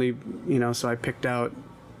 that's the only, you know, so I picked out,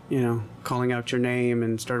 you know, Calling Out Your Name,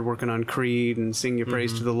 and started working on Creed and Sing Your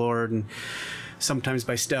Praise to the Lord, and Sometimes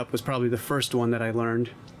by Step was probably the first one that I learned.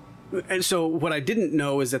 And so what I didn't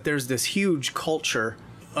know is that there's this huge culture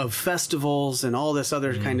of festivals and all this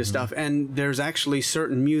other kind of stuff, and there's actually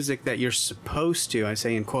certain music that you're supposed to, I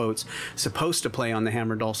say in quotes, supposed to play on the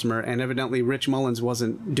Hammered Dulcimer, and evidently Rich Mullins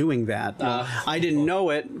wasn't doing that. I didn't know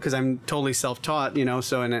it because I'm totally self-taught, you know,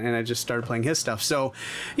 so and I just started playing his stuff. So,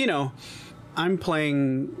 you know, I'm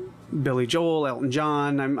playing Billy Joel, Elton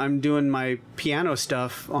John. I'm doing my piano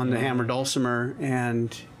stuff on the Hammered Dulcimer,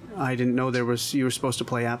 and I didn't know you were supposed to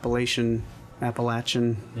play Appalachian,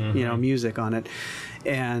 you know, music on it.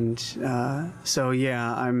 And so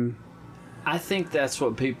yeah, I think that's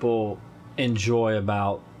what people enjoy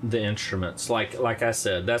about the instruments. Like I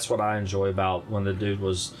said, that's what I enjoy about when the dude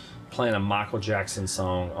was playing a Michael Jackson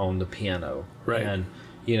song on the piano, right? And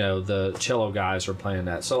you know, the cello guys are playing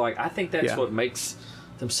that. So like, I think that's what makes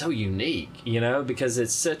them so unique, you know, because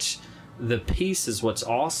it's such, the piece is what's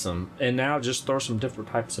awesome. And now just throw some different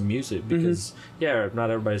types of music, because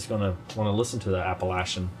not everybody's going to want to listen to the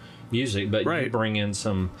Appalachian music, but you bring in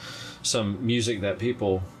some music that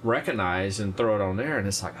people recognize and throw it on there, and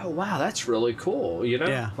it's like, oh wow, that's really cool, you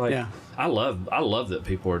know? I love that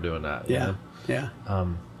people are doing that. You know?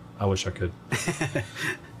 I wish I could.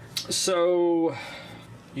 So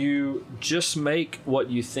you just make what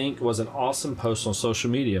you think was an awesome post on social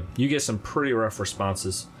media. You get some pretty rough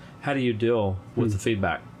responses. How do you deal with the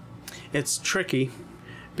feedback? It's tricky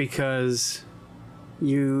because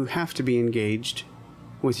you have to be engaged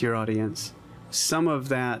with your audience. Some of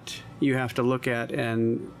that you have to look at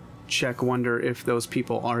and wonder if those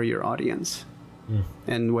people are your audience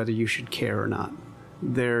and whether you should care or not.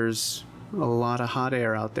 There's a lot of hot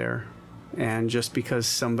air out there, and just because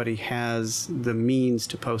somebody has the means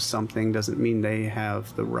to post something doesn't mean they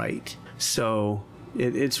have the right. So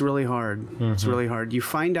it's really hard. It's really hard. You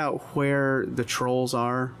find out where the trolls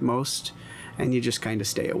are most, and you just kind of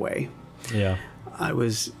stay away. Yeah. I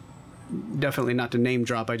was definitely, not to name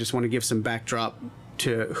drop, I just want to give some backdrop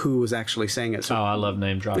to who was actually saying it. So, I love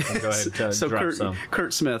name dropping. Go ahead and drop some.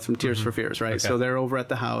 Kurt Smith from Tears for Fears, right? Okay. So they're over at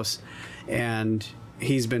the house, and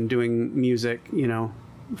he's been doing music, you know,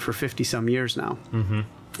 for 50 some years now.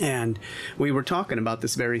 And we were talking about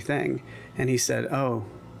this very thing, and he said, "Oh,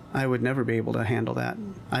 I would never be able to handle that.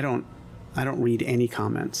 I don't read any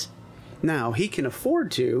comments." Now he can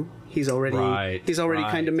afford to. He's already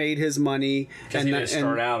kind of made his money, and he didn't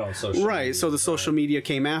start out on social media. So the social media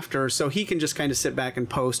came after, so he can just kind of sit back and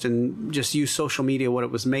post and just use social media what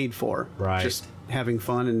it was made for, just having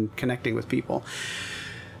fun and connecting with people.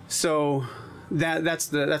 So that's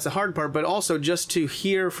the hard part, but also just to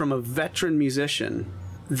hear from a veteran musician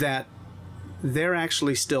that they're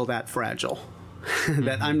actually still that fragile.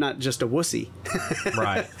 That I'm not just a wussy.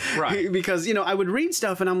 Right. Because, you know, I would read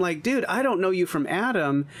stuff and I'm like, dude, I don't know you from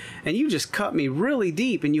Adam, and you just cut me really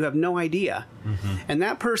deep and you have no idea. And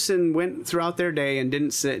that person went throughout their day and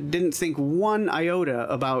didn't think one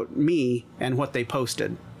iota about me and what they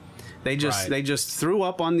posted. They just threw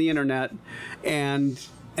up on the internet, and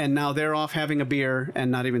now they're off having a beer and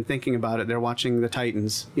not even thinking about it. They're watching the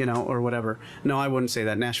Titans, you know, or whatever. No, I wouldn't say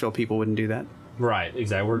that. Nashville people wouldn't do that. Right,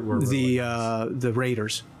 exactly. We're the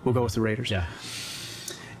Raiders. We'll go with the Raiders. Yeah.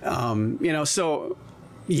 You know, so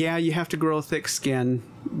yeah, you have to grow a thick skin,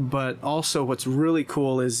 but also what's really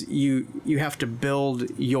cool is you have to build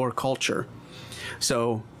your culture.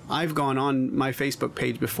 So I've gone on my Facebook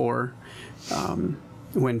page before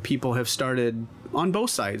when people have started on both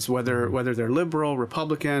sides, whether they're liberal,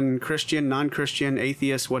 Republican, Christian, non-Christian,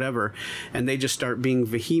 atheist, whatever, and they just start being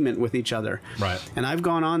vehement with each other. Right. And I've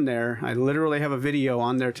gone on there. I literally have a video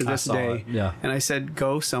on there to this day. Yeah. And I said,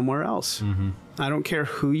 go somewhere else. I don't care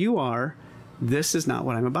who you are. this is not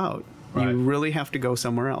what I'm about. Right. You really have to go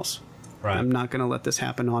somewhere else. Right. I'm not going to let this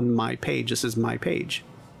happen on my page. This is my page.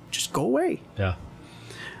 Just go away. Yeah.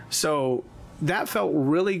 So that felt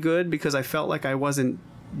really good because I felt like I wasn't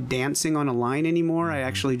dancing on a line anymore. I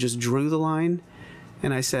actually just drew the line.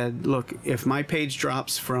 And I said, look, if my page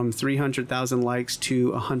drops from 300,000 likes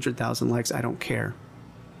to 100,000 likes, I don't care.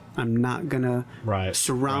 I'm not going to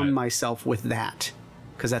surround myself with that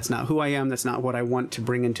because that's not who I am. That's not what I want to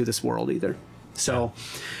bring into this world either. So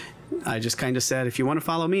I just kind of said, if you want to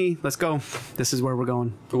follow me, let's go. This is where we're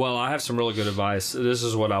going. Well, I have some really good advice. This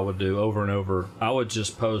is what I would do over and over. I would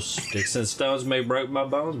just post, sticks and stones may break my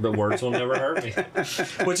bones, but words will never hurt me.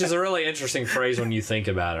 Which is a really interesting phrase when you think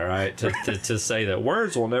about it, right? To say that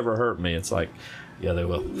words will never hurt me. It's like, yeah, they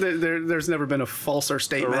will. There's never been a falser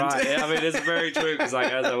statement. Right. I mean, it's very true because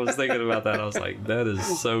as I was thinking about that, I was like, that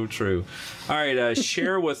is so true. All right.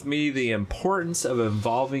 Share with me the importance of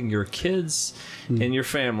involving your kids and your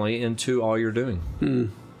family into all you're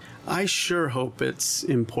doing. I sure hope it's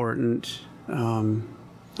important.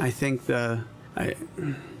 I think like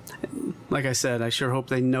I said, I sure hope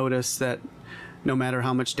they notice that no matter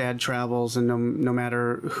how much Dad travels and no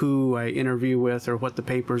matter who I interview with or what the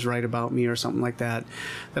papers write about me or something like that,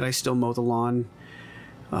 that I still mow the lawn,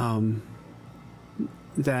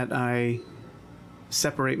 that I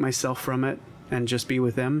separate myself from it and just be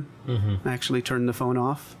with them, actually turn the phone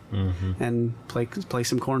off and play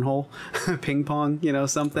some cornhole, ping pong,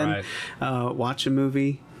 something, watch a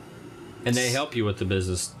movie. And they help you with the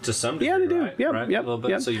business to some degree, yeah, they do. Right? Yep, right? yep, a little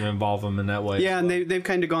bit, so you involve them in that way. Yeah, and they've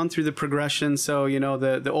kind of gone through the progression. So,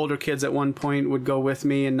 the older kids at one point would go with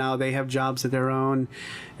me, and now they have jobs of their own.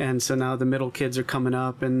 And so now the middle kids are coming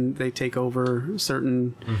up, and they take over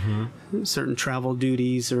certain travel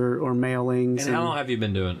duties or mailings. And how long have you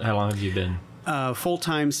been doing? How long have you been?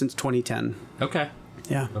 Full-time since 2010. Okay.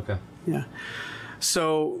 Yeah. Okay. Yeah.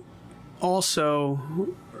 So, also,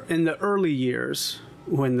 in the early years,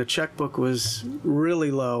 when the checkbook was really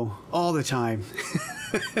low all the time,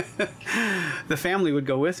 the family would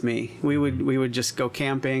go with me. We would just go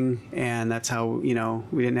camping, and that's how,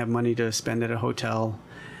 we didn't have money to spend at a hotel.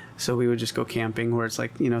 So we would just go camping where it's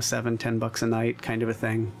like, $7-10 a night kind of a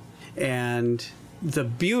thing. And the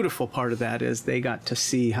beautiful part of that is they got to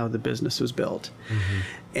see how the business was built.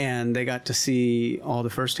 And they got to see all the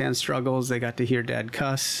firsthand struggles. They got to hear Dad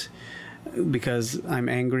cuss because I'm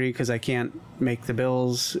angry because I can't make the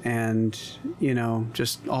bills and,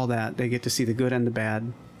 just all that. They get to see the good and the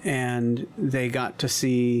bad. And they got to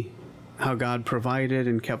see how God provided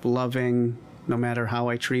and kept loving no matter how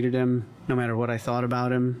I treated him, no matter what I thought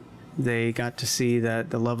about him. They got to see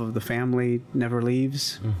that the love of the family never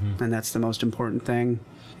leaves, and that's the most important thing.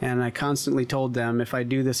 And I constantly told them, if I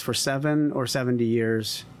do this for 7 or 70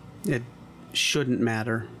 years, it shouldn't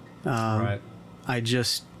matter.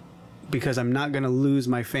 Because I'm not going to lose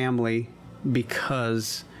my family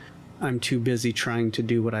because I'm too busy trying to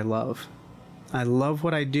do what I love. I love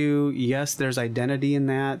what I do. Yes, there's identity in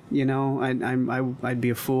that. I'd be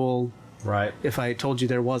a fool if I told you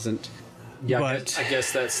there wasn't. Yeah, but I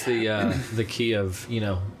guess that's the key of,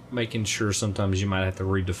 making sure sometimes you might have to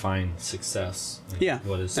redefine success. Yeah,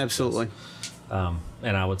 what is success. Absolutely.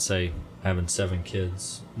 And I would say having 7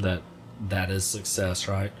 kids, that is success,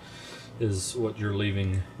 right? Is what you're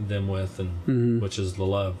leaving them with, and which is the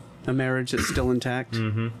love. A marriage that's still intact.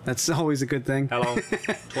 That's always a good thing. How long?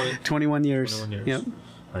 21 years. 21 years. Yep.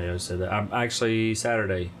 I always say that. I'm actually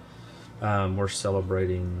Saturday. We're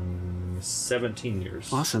celebrating 17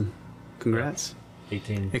 years. Awesome. Congrats.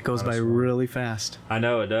 18. It goes by really fast. I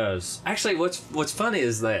know it does. Actually, what's funny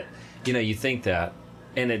is that you think that,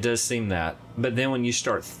 and it does seem that, but then when you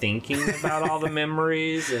start thinking about all the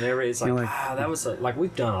memories and everything, it's like, that was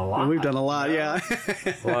we've done a lot. We've done a lot, yeah.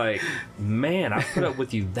 Like, man, I put up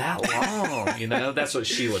with you that long. That's what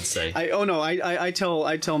she would say. I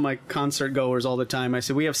tell my concert goers all the time. I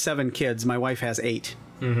say, we have 7 kids. My wife has 8.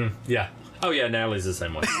 Yeah. Oh yeah, Natalie's the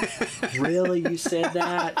same way. Really? You said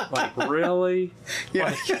that? Like, really?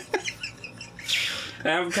 Yeah.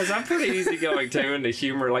 Because I'm pretty easygoing too, and the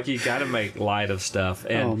humor, you got to make light of stuff.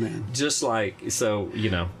 And just this is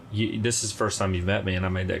the first time you've met me, and I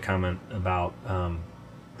made that comment about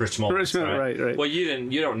Rich Mullins. Right. Well,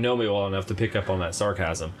 you don't know me well enough to pick up on that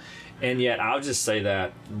sarcasm, and yet I'll just say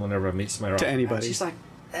that whenever I meet somebody. To anybody. She's like,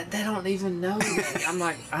 they don't even know me. I'm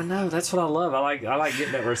like, I know. That's what I love. I like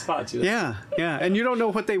getting that response. Yeah. And you don't know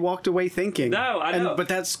what they walked away thinking. No, I know. But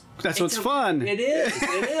that's That's what's fun. It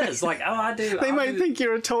is. Like, oh, I do. They might think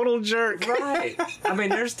you're a total jerk. Right. I mean,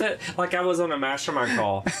 there's like, I was on a mastermind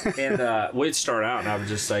call, and we'd start out, and I would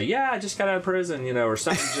just say, yeah, I just got out of prison, or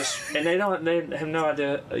something, and they have no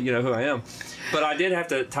idea, who I am. But I did have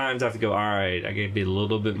to, at times, have to go, all right, I gotta be a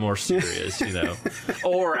little bit more serious,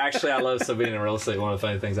 Or actually, I love being in real estate. One of the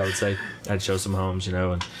funny things I would say, I'd show some homes,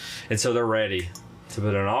 and so they're ready to put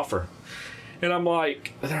in an offer. And I'm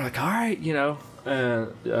like, they're like, all right,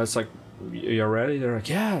 it's like, y'all ready? They're like,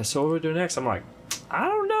 yeah, so what do we do next? I'm like, I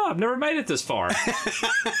don't know. I've never made it this far.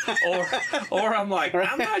 or I'm like,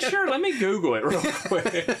 I'm not sure. Let me Google it real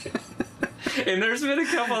quick. And there's been a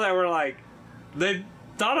couple that were like, they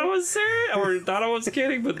thought I was serious or thought I was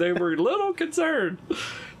kidding, but they were a little concerned.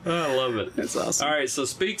 I love it. That's awesome. All right, so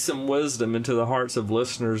speak some wisdom into the hearts of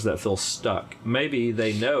listeners that feel stuck. Maybe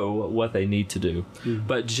they know what they need to do,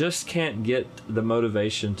 but just can't get the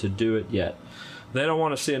motivation to do it yet. They don't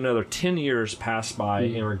want to see another 10 years pass by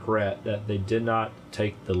and regret that they did not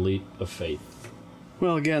take the leap of faith.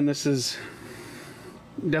 Well, again, this is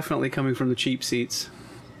definitely coming from the cheap seats.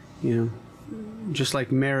 Just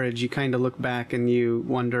like marriage, you kind of look back and you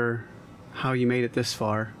wonder how you made it this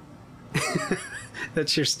far.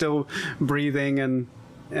 That you're still breathing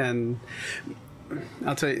and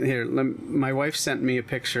I'll tell you here, my wife sent me a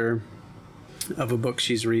picture of a book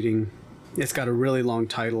she's reading. It's got a really long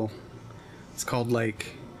title. It's called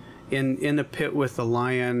like In the Pit with the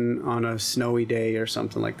Lion on a Snowy Day or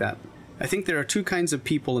something like that. I think there are two kinds of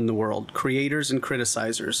people in the world, creators and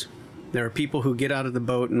criticizers. There are people who get out of the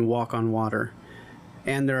boat and walk on water.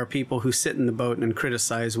 And there are people who sit in the boat and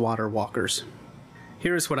criticize water walkers.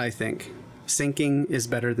 Here's what I think. Sinking is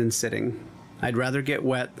better than sitting. I'd rather get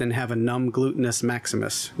wet than have a numb gluteus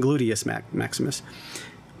maximus.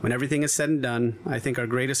 When everything is said and done, I think our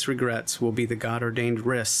greatest regrets will be the God-ordained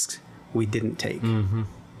risks we didn't take. Mm-hmm.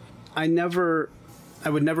 I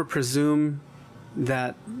would never presume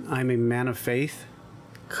that I'm a man of faith,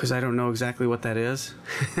 because I don't know exactly what that is.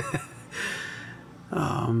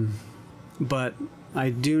 But I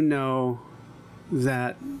do know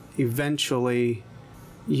that eventually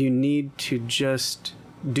you need to just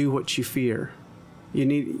do what you fear.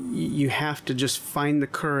 You have to just find the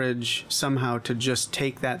courage somehow to just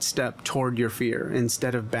take that step toward your fear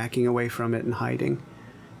instead of backing away from it and hiding.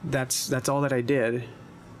 That's all that I did.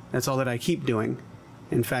 That's all that I keep doing.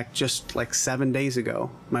 In fact, just like 7 days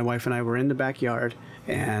ago, my wife and I were in the backyard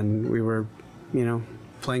and we were,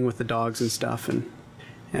 playing with the dogs and stuff.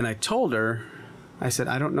 And I told her, I said,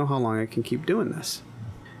 I don't know how long I can keep doing this.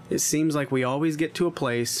 It seems like we always get to a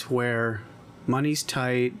place where money's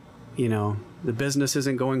tight, the business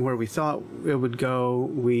isn't going where we thought it would go.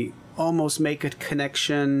 We almost make a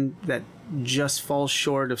connection that just falls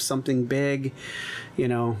short of something big,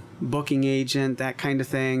 booking agent, that kind of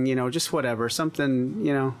thing, just whatever,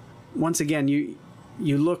 something, once again,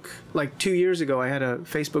 you look like 2 years ago, I had a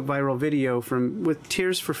Facebook viral video with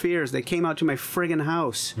Tears for Fears. They came out to my friggin'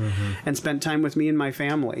 house and spent time with me and my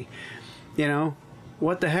family,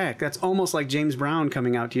 What the heck? That's almost like James Brown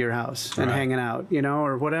coming out to your house and hanging out,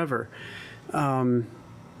 or whatever. And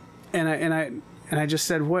I just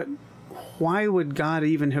said, why would God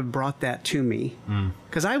even have brought that to me?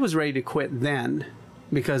 Because I was ready to quit then,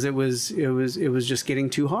 because it was just getting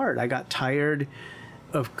too hard. I got tired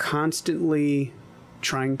of constantly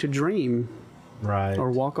trying to dream, or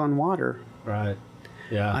walk on water. Right.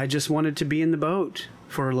 Yeah. I just wanted to be in the boat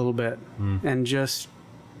for a little bit and just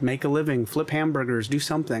make a living, flip hamburgers, do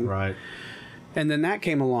something. Right. And then that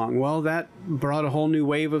came along. Well, that brought a whole new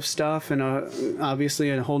wave of stuff and obviously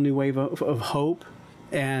a whole new wave of hope.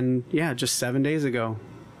 And yeah, just 7 days ago,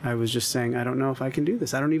 I was just saying, I don't know if I can do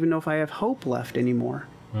this. I don't even know if I have hope left anymore.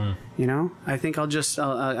 I think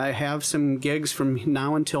I have some gigs from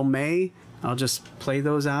now until May. I'll just play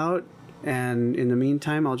those out. And in the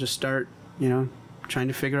meantime, I'll just start, trying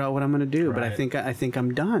to figure out what I'm going to do. Right. But I think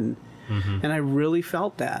I'm done. And I really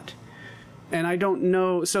felt that. And I don't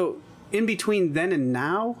know. So in between then and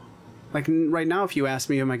now, like right now, if you ask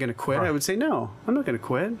me, am I going to quit? I would say, no, I'm not going to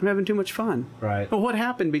quit. I'm having too much fun. Right. But what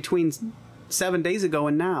happened between 7 days ago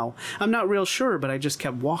and now? I'm not real sure, but I just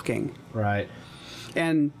kept walking. Right.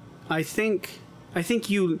 And I think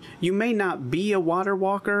you may not be a water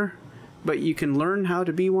walker, but you can learn how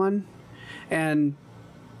to be one. And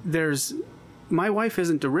my wife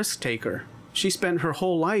isn't a risk taker. She spent her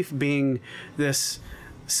whole life being this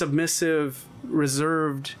submissive,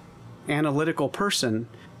 reserved, analytical person.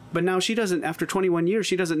 But now she doesn't, after 21 years,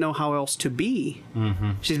 she doesn't know how else to be.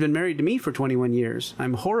 She's been married to me for 21 years.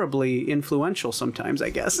 I'm horribly influential sometimes, I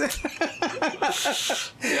guess.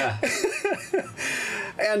 Yeah.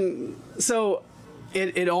 And so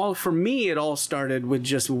It all, for me, it all started with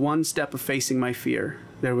just one step of facing my fear.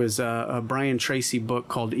 There was a Brian Tracy book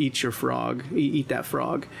called Eat Your Frog, Eat That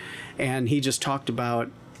Frog. And he just talked about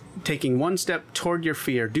taking one step toward your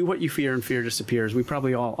fear. Do what you fear and fear disappears. We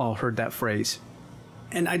probably all heard that phrase.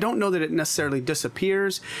 And I don't know that it necessarily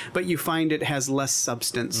disappears, but you find it has less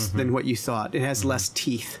substance than what you thought. It has less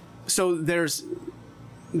teeth. So there's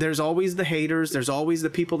always the haters. There's always the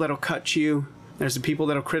people that'll cut you. There's the people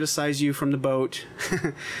that'll criticize you from the boat,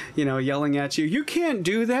 yelling at you. You can't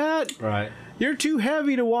do that. Right. You're too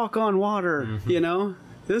heavy to walk on water.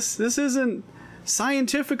 This isn't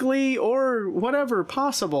scientifically or whatever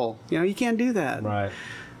possible. You can't do that. Right.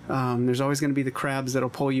 There's always going to be the crabs that'll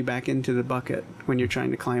pull you back into the bucket when you're trying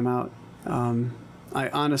to climb out. I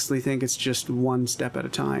honestly think it's just one step at a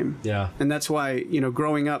time. Yeah. And that's why,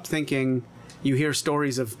 growing up thinking, you hear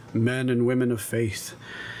stories of men and women of faith.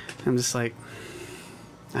 I'm just like,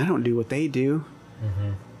 I don't do what they do.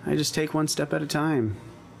 I just take one step at a time.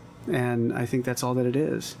 And I think that's all that it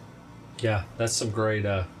is. Yeah, that's some great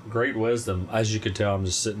wisdom. As you could tell, I'm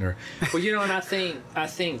just sitting there. Well, and I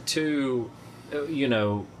think too,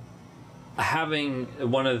 having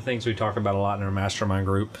one of the things we talk about a lot in our mastermind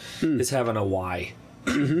group is having a why.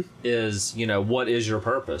 Is, what is your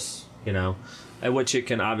purpose? At which it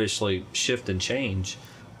can obviously shift and change,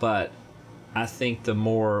 but I think the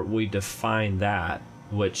more we define that,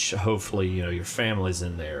 which hopefully, your family's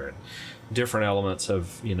in there and different elements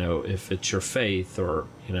of, if it's your faith or,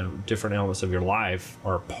 different elements of your life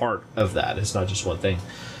are part of that. It's not just one thing.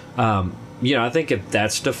 I think if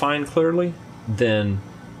that's defined clearly, then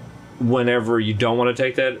whenever you don't want to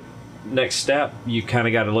take that next step, you kind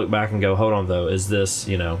of got to look back and go, hold on though, is this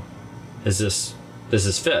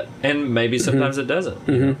fit? And maybe sometimes it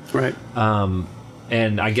doesn't. Right.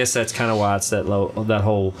 And I guess that's kind of why it's that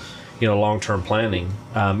whole, long-term planning.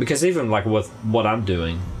 Because even like with what I'm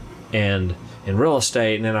doing and in real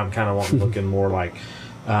estate, and then I'm kind of looking more like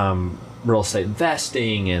real estate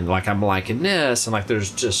investing, and like I'm liking this, and like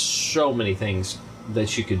there's just so many things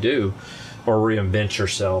that you could do or reinvent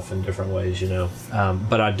yourself in different ways,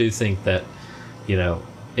 But I do think that,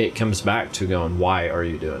 it comes back to going, why are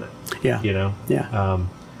you doing it? Yeah. Yeah.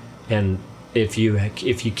 And if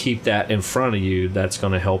you keep that in front of you, that's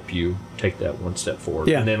going to help you take that one step forward.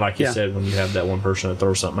 Yeah. And then, like you said, when you have that one person that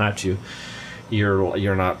throws something at you, you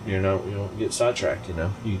don't get sidetracked.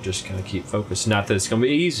 You just kind of keep focused. Not that it's going to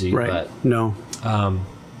be easy, right? But no.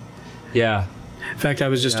 Yeah. In fact, I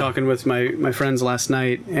was just talking with my friends last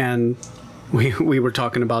night, and we were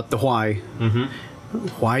talking about the why.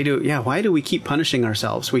 Why do we keep punishing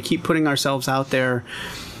ourselves? We keep putting ourselves out there.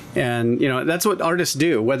 And, that's what artists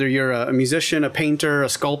do, whether you're a musician, a painter, a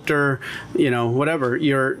sculptor, whatever.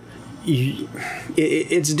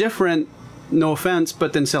 It's different, no offense,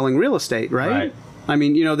 but than selling real estate, right? I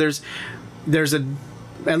mean, there's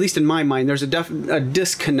at least in my mind, there's a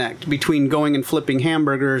disconnect between going and flipping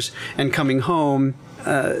hamburgers and coming home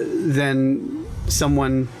than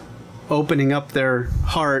someone opening up their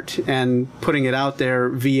heart and putting it out there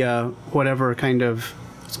via whatever kind of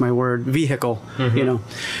vehicle, and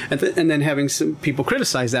then having some people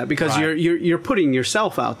criticize that because you're putting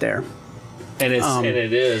yourself out there. And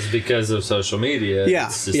it is because of social media.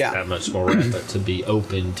 It's just that much more rampant to be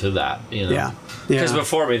open to that, Because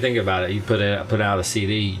before, think about it. You put out a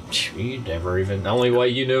CD. You never even. The only way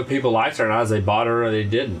you knew if people liked it or not is they bought it or they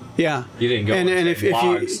didn't. Yeah. You didn't go. And if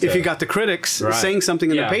you got the critics saying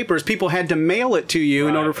something in the papers, people had to mail it to you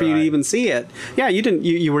in order for you to even see it. Yeah, you didn't.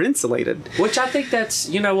 You were insulated. Which I think that's.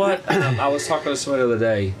 You know what? I was talking to somebody the other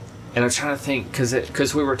day, and I'm trying to think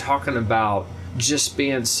because we were talking about just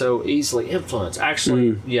being so easily influenced.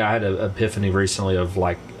 Actually, I had an epiphany recently of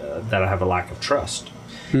that I have a lack of trust.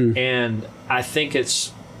 And I think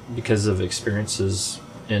it's because of experiences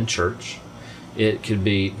in church. It could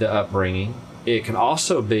be the upbringing. It can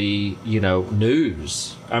also be,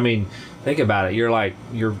 news. I mean, think about it.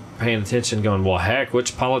 You're paying attention going, well, heck,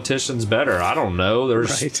 which politician's better? I don't know.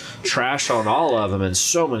 There's trash on all of them and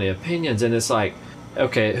so many opinions. And it's like,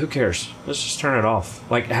 okay, who cares? Let's just turn it off.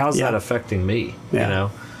 How's that affecting me?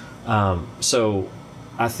 So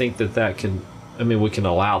I think that can, we can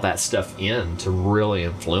allow that stuff in to really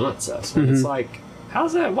influence us. And it's like,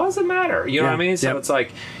 how's that? Why does it matter? You know what I mean? So it's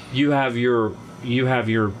like you have your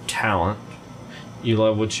talent. You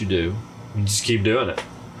love what you do. You just keep doing it.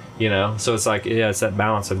 So it's like, it's that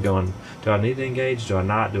balance of going, do I need to engage? Do I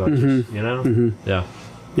not? Do I just, Yeah.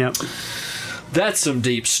 Yep. That's some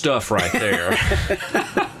deep stuff right there.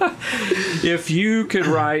 If you could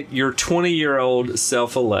write your 20-year-old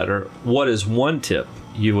self a letter, what is one tip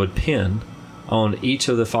you would pin on each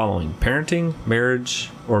of the following: parenting, marriage,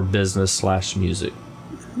 or business/music?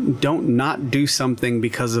 don't not do something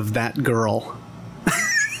because of that girl.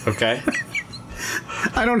 Okay.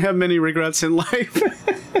 I don't have many regrets in life.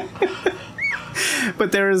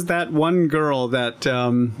 But there is that one girl that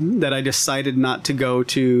that I decided not to go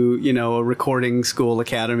to, a recording school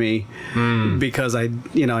academy because I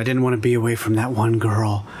didn't want to be away from that one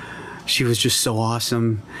girl. She was just so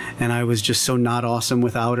awesome, and I was just so not awesome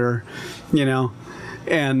without her,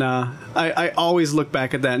 And I always look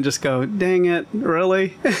back at that and just go, dang it,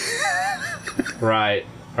 really? Right.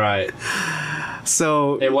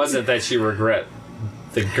 So it wasn't that you regret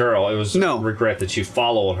the girl. It was regret that you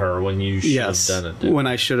followed her when you should have done it. When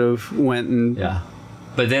I should have went and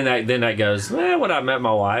But then that goes, would I met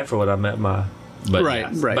my wife or would I met my? But right.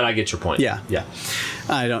 But I get your point. Yeah.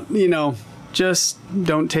 I don't. Just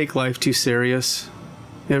don't take life too serious.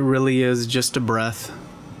 It really is just a breath.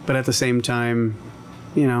 But at the same time,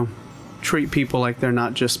 treat people like they're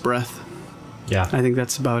not just breath. Yeah. I think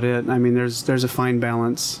that's about it. I mean, there's a fine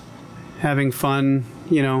balance. Having fun,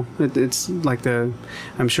 it's like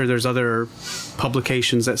I'm sure there's other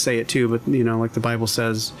publications that say it too, but, like the Bible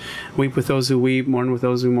says, weep with those who weep, mourn with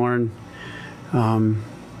those who mourn.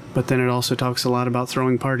 But then it also talks a lot about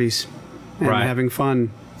throwing parties and having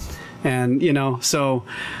fun. And, so...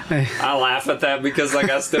 I laugh at that because,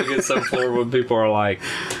 I still get so floored when people are like,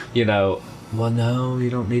 well, no, you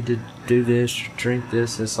don't need to do this, drink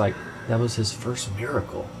this. It's like, that was his first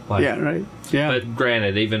miracle. Yeah, right. Yeah. But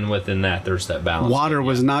granted, even within that, there's that balance. Water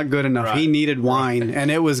was not good enough. Right. He needed wine,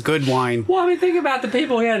 and it was good wine. Well, I mean, think about the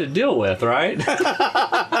people he had to deal with, right?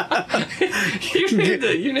 you need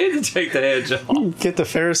to take the edge off. Get the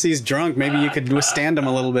Pharisees drunk. Maybe you could withstand them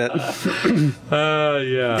a little bit.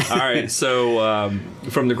 Yeah. All right. So,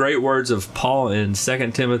 from the great words of Paul in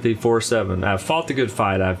 2 Timothy 4:7, I've fought the good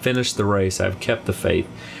fight. I've finished the race. I've kept the faith.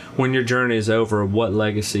 When your journey is over, what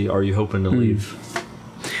legacy are you hoping to leave?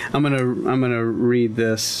 I'm gonna read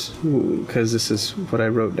this because this is what I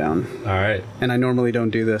wrote down. All right. And I normally don't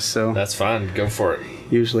do this, so that's fine. Go for it.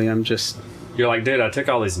 Usually, I'm just. You're like, dude, I took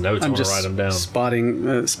all these notes. I'm just write them down.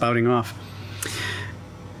 Spouting off.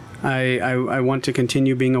 I want to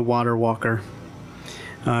continue being a water walker.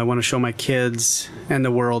 I want to show my kids and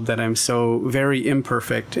the world that I'm so very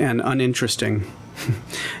imperfect and uninteresting.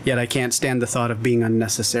 Yet I can't stand the thought of being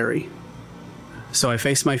unnecessary. So I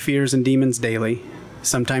face my fears and demons daily.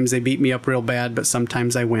 Sometimes they beat me up real bad, but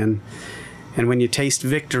sometimes I win. And when you taste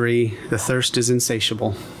victory, the thirst is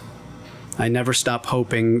insatiable. I never stop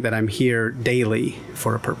hoping that I'm here daily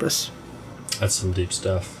for a purpose. That's some deep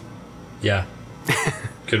stuff. Yeah.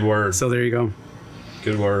 Good word. So there you go.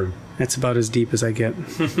 Good word. That's about as deep as I get.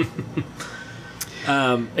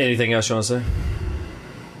 Anything else you want to say?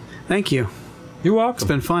 Thank you. You're welcome. It's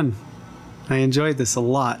been fun. I enjoyed this a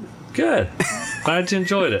lot. Good. Glad you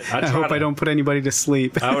enjoyed it. I hope I don't put anybody to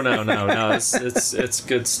sleep. Oh no! It's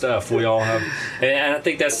good stuff. We all have, and I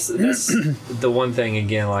think that's the one thing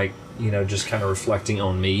again. Just kind of reflecting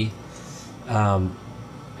on me, and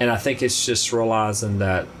I think it's just realizing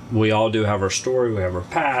that we all do have our story. We have our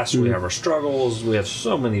past. We have our struggles. We have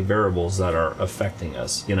so many variables that are affecting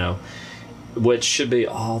us. Which should be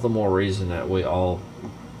all the more reason that we all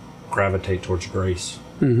gravitate towards grace.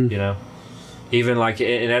 Even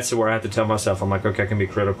and that's where I have to tell myself, I'm like, okay, I can be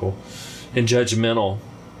critical and judgmental,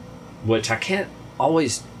 which I can't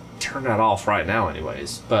always turn that off right now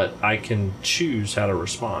anyways, but I can choose how to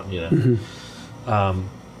respond,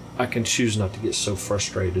 I can choose not to get so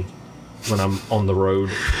frustrated when I'm on the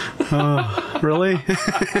road. Really?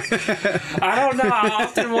 I don't know. I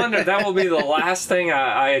often wonder, that will be the last thing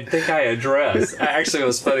I think I address. Actually, it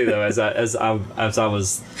was funny though, as I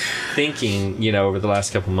was thinking, over the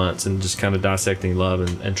last couple months and just kind of dissecting love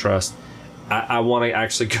and trust, I want to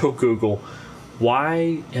actually go Google,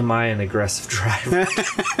 why am I an aggressive driver?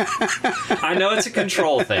 I know it's a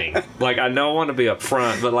control thing. I know I want to be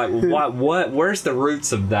upfront, but where's the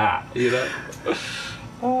roots of that?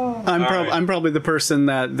 I'm probably the person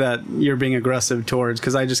that you're being aggressive towards,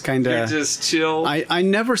 because I just kind of... You just chill? I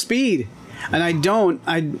never speed. And I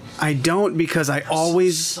don't because I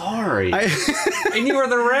always... Sorry. And you were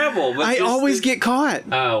the rebel. But I always get caught.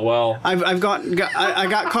 Oh, well. I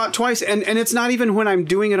got caught twice, and it's not even when I'm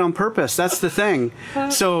doing it on purpose. That's the thing.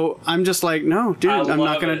 So I'm just like, no, dude, I'm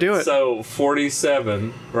not going to do it. So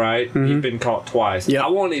 47, right? Mm-hmm. You've been caught twice. Yep. I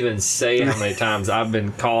won't even say how many times I've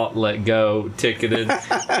been caught, let go, ticketed,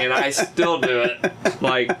 and I still do it.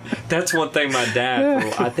 That's one thing my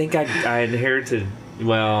dad... I think I inherited...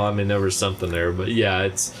 Well, I mean, there was something there, but yeah,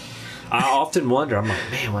 I often wonder, I'm like,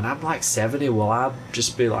 man, when I'm 70, will I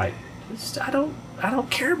just be like, I don't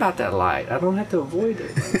care about that light. I don't have to avoid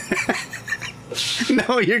it.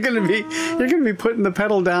 No, you're gonna be putting the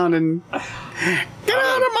pedal down and get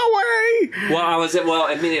out of my way. Well,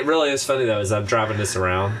 I mean, it really is funny though. As I'm driving this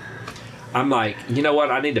around, I'm like, you know what?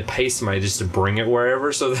 I need to pay somebody just to bring it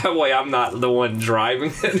wherever, so that way I'm not the one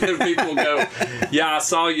driving it. And people go, "Yeah, I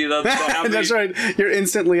saw you." That's right. You're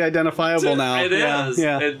instantly identifiable now. It is.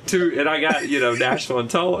 Yeah. And I got Nashville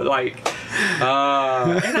Untold. Like, and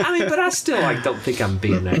I mean, but I still don't think I'm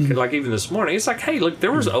being that good. Like even this morning, it's like, hey, look,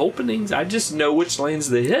 there was openings. I just know which lanes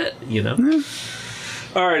to hit.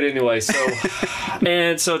 All right. Anyway, so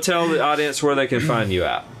tell the audience where they can find you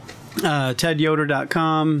at.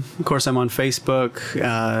 TedYoder.com. Of course, I'm on Facebook,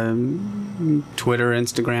 Twitter,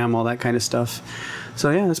 Instagram, all that kind of stuff. So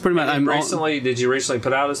yeah, that's pretty much. Did you recently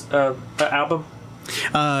put out an album?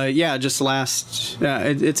 Yeah, just last.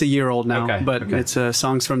 It's a year old now, but it's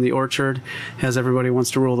Songs from the Orchard. Has Everybody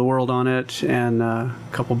Wants to Rule the World on it, and a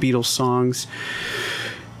couple Beatles songs.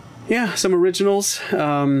 Yeah, some originals.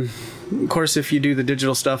 Of course, if you do the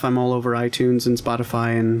digital stuff, I'm all over iTunes and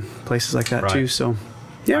Spotify and places like that too. So.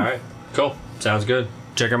 Yeah. All right. Cool. Sounds good.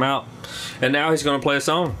 Check him out. And now he's going to play a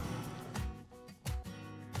song.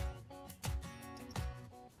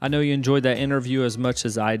 I know you enjoyed that interview as much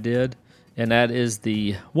as I did. And that is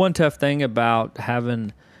the one tough thing about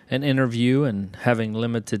having an interview and having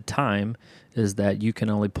limited time is that you can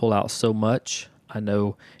only pull out so much. I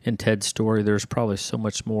know in Ted's story there's probably so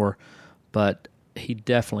much more, but he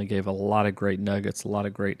definitely gave a lot of great nuggets, a lot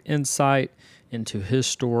of great insight into his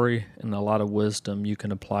story, and a lot of wisdom you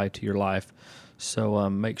can apply to your life. So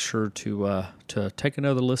make sure to take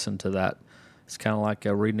another listen to that. It's kind of like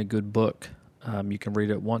reading a good book. You can read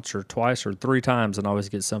it once or twice or three times and always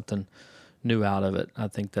get something new out of it. I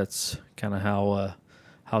think that's kind of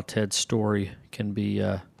how Ted's story can be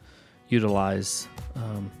utilized.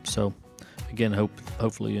 So again,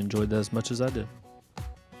 hopefully you enjoyed that as much as I did.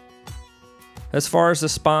 As far as the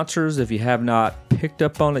sponsors, if you have not picked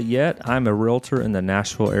up on it yet, I'm a realtor in the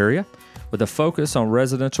Nashville area with a focus on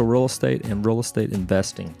residential real estate and real estate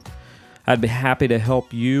investing. I'd be happy to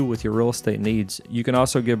help you with your real estate needs. You can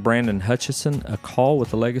also give Brandon Hutchison a call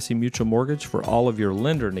with the Legacy Mutual Mortgage for all of your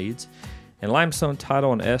lender needs, and Limestone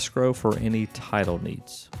Title and Escrow for any title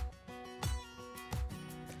needs.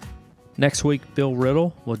 Next week, Bill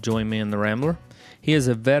Riddle will join me in The Rambler. He is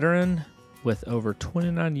a veteran with over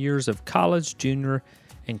 29 years of college, junior,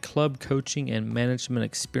 and club coaching and management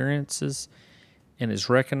experiences, and is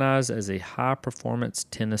recognized as a high-performance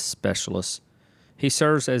tennis specialist. He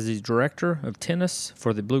serves as the director of tennis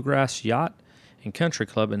for the Bluegrass Yacht and Country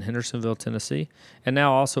Club in Hendersonville, Tennessee, and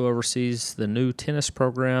now also oversees the new tennis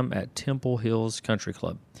program at Temple Hills Country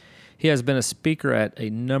Club. He has been a speaker at a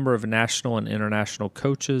number of national and international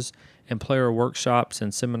coaches and player workshops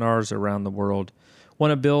and seminars around the world. One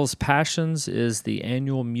of Bill's passions is the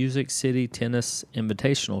annual Music City Tennis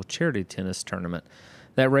Invitational Charity Tennis Tournament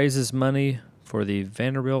that raises money for the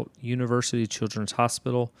Vanderbilt University Children's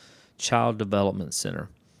Hospital Child Development Center.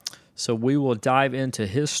 So we will dive into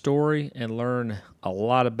his story and learn a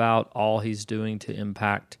lot about all he's doing to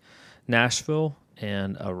impact Nashville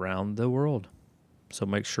and around the world. So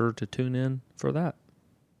make sure to tune in for that.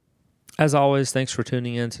 As always, thanks for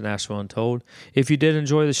tuning in to Nashville Untold. If you did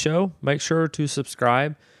enjoy the show, make sure to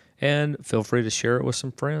subscribe and feel free to share it with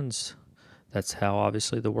some friends. That's how,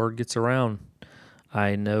 obviously, the word gets around.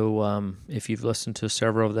 I know if you've listened to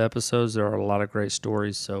several of the episodes, there are a lot of great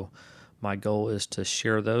stories, so my goal is to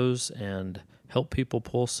share those and help people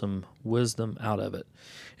pull some wisdom out of it.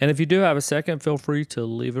 And if you do have a second, feel free to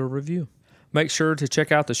leave a review. Make sure to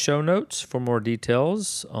check out the show notes for more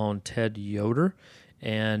details on Ted Yoder.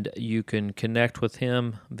 And you can connect with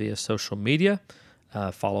him via social media,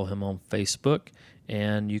 follow him on Facebook,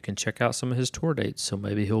 and you can check out some of his tour dates. So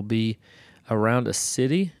maybe he'll be around a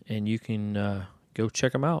city, and you can go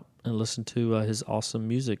check him out and listen to his awesome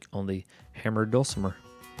music on the Hammered Dulcimer.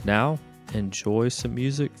 Now, enjoy some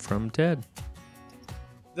music from Ted.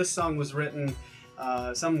 This song was written,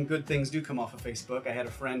 some good things do come off of Facebook. I had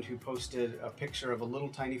a friend who posted a picture of a little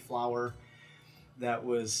tiny flower that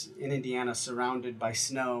was in Indiana surrounded by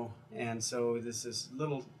snow, and so this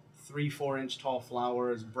little 3-4 inch tall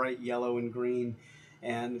flower is bright yellow and green,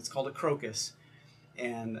 and it's called a crocus.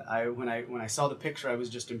 And when I saw the picture, I was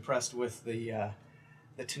just impressed with the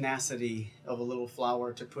tenacity of a little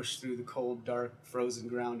flower to push through the cold, dark, frozen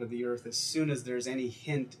ground of the earth as soon as there's any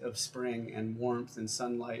hint of spring and warmth and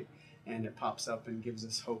sunlight, and it pops up and gives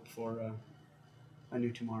us hope for a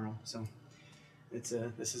new tomorrow. So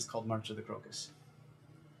this is called March of the Crocus.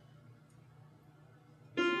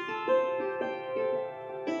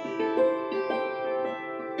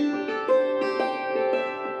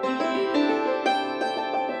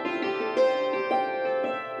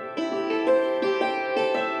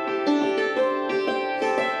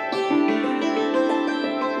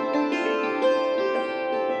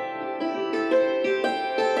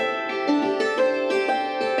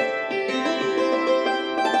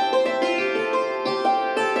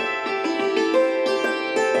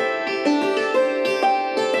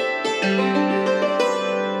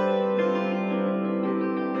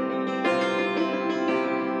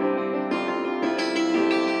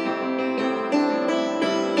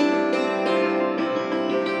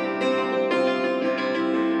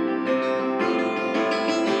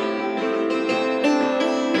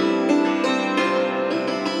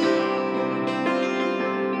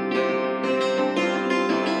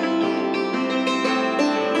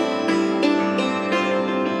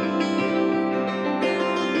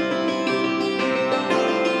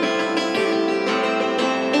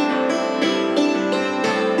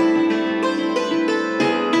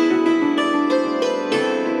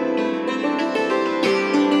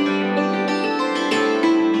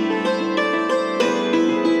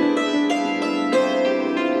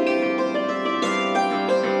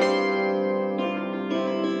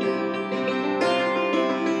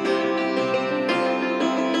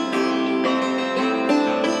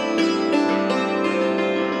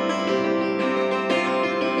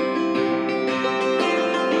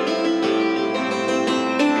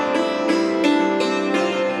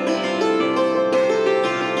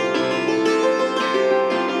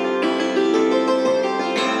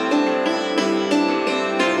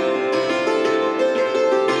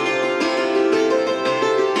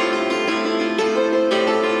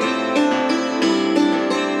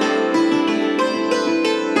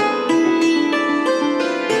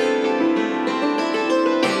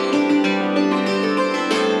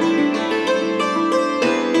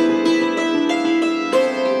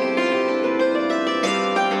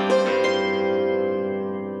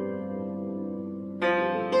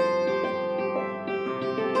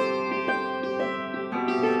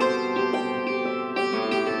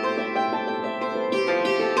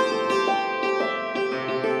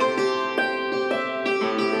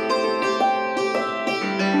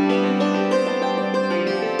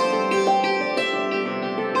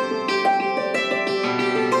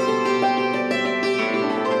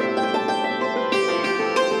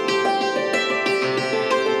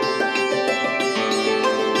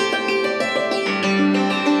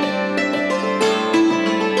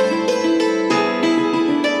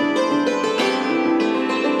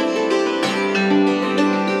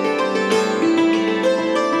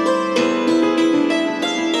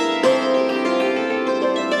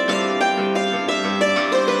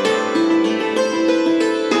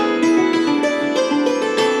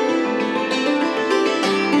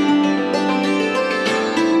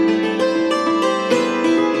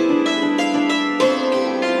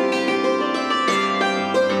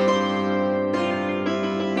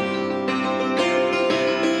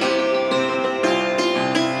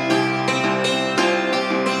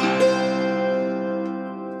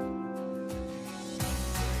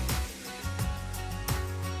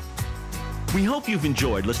 We hope you've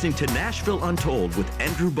enjoyed listening to Nashville Untold with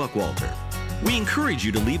Andrew Buckwalter. We encourage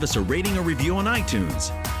you to leave us a rating or review on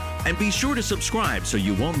iTunes. And be sure to subscribe so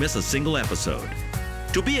you won't miss a single episode.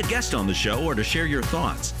 To be a guest on the show or to share your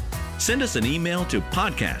thoughts, send us an email to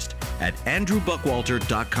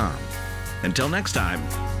podcast@andrewbuckwalter.com. Until next time,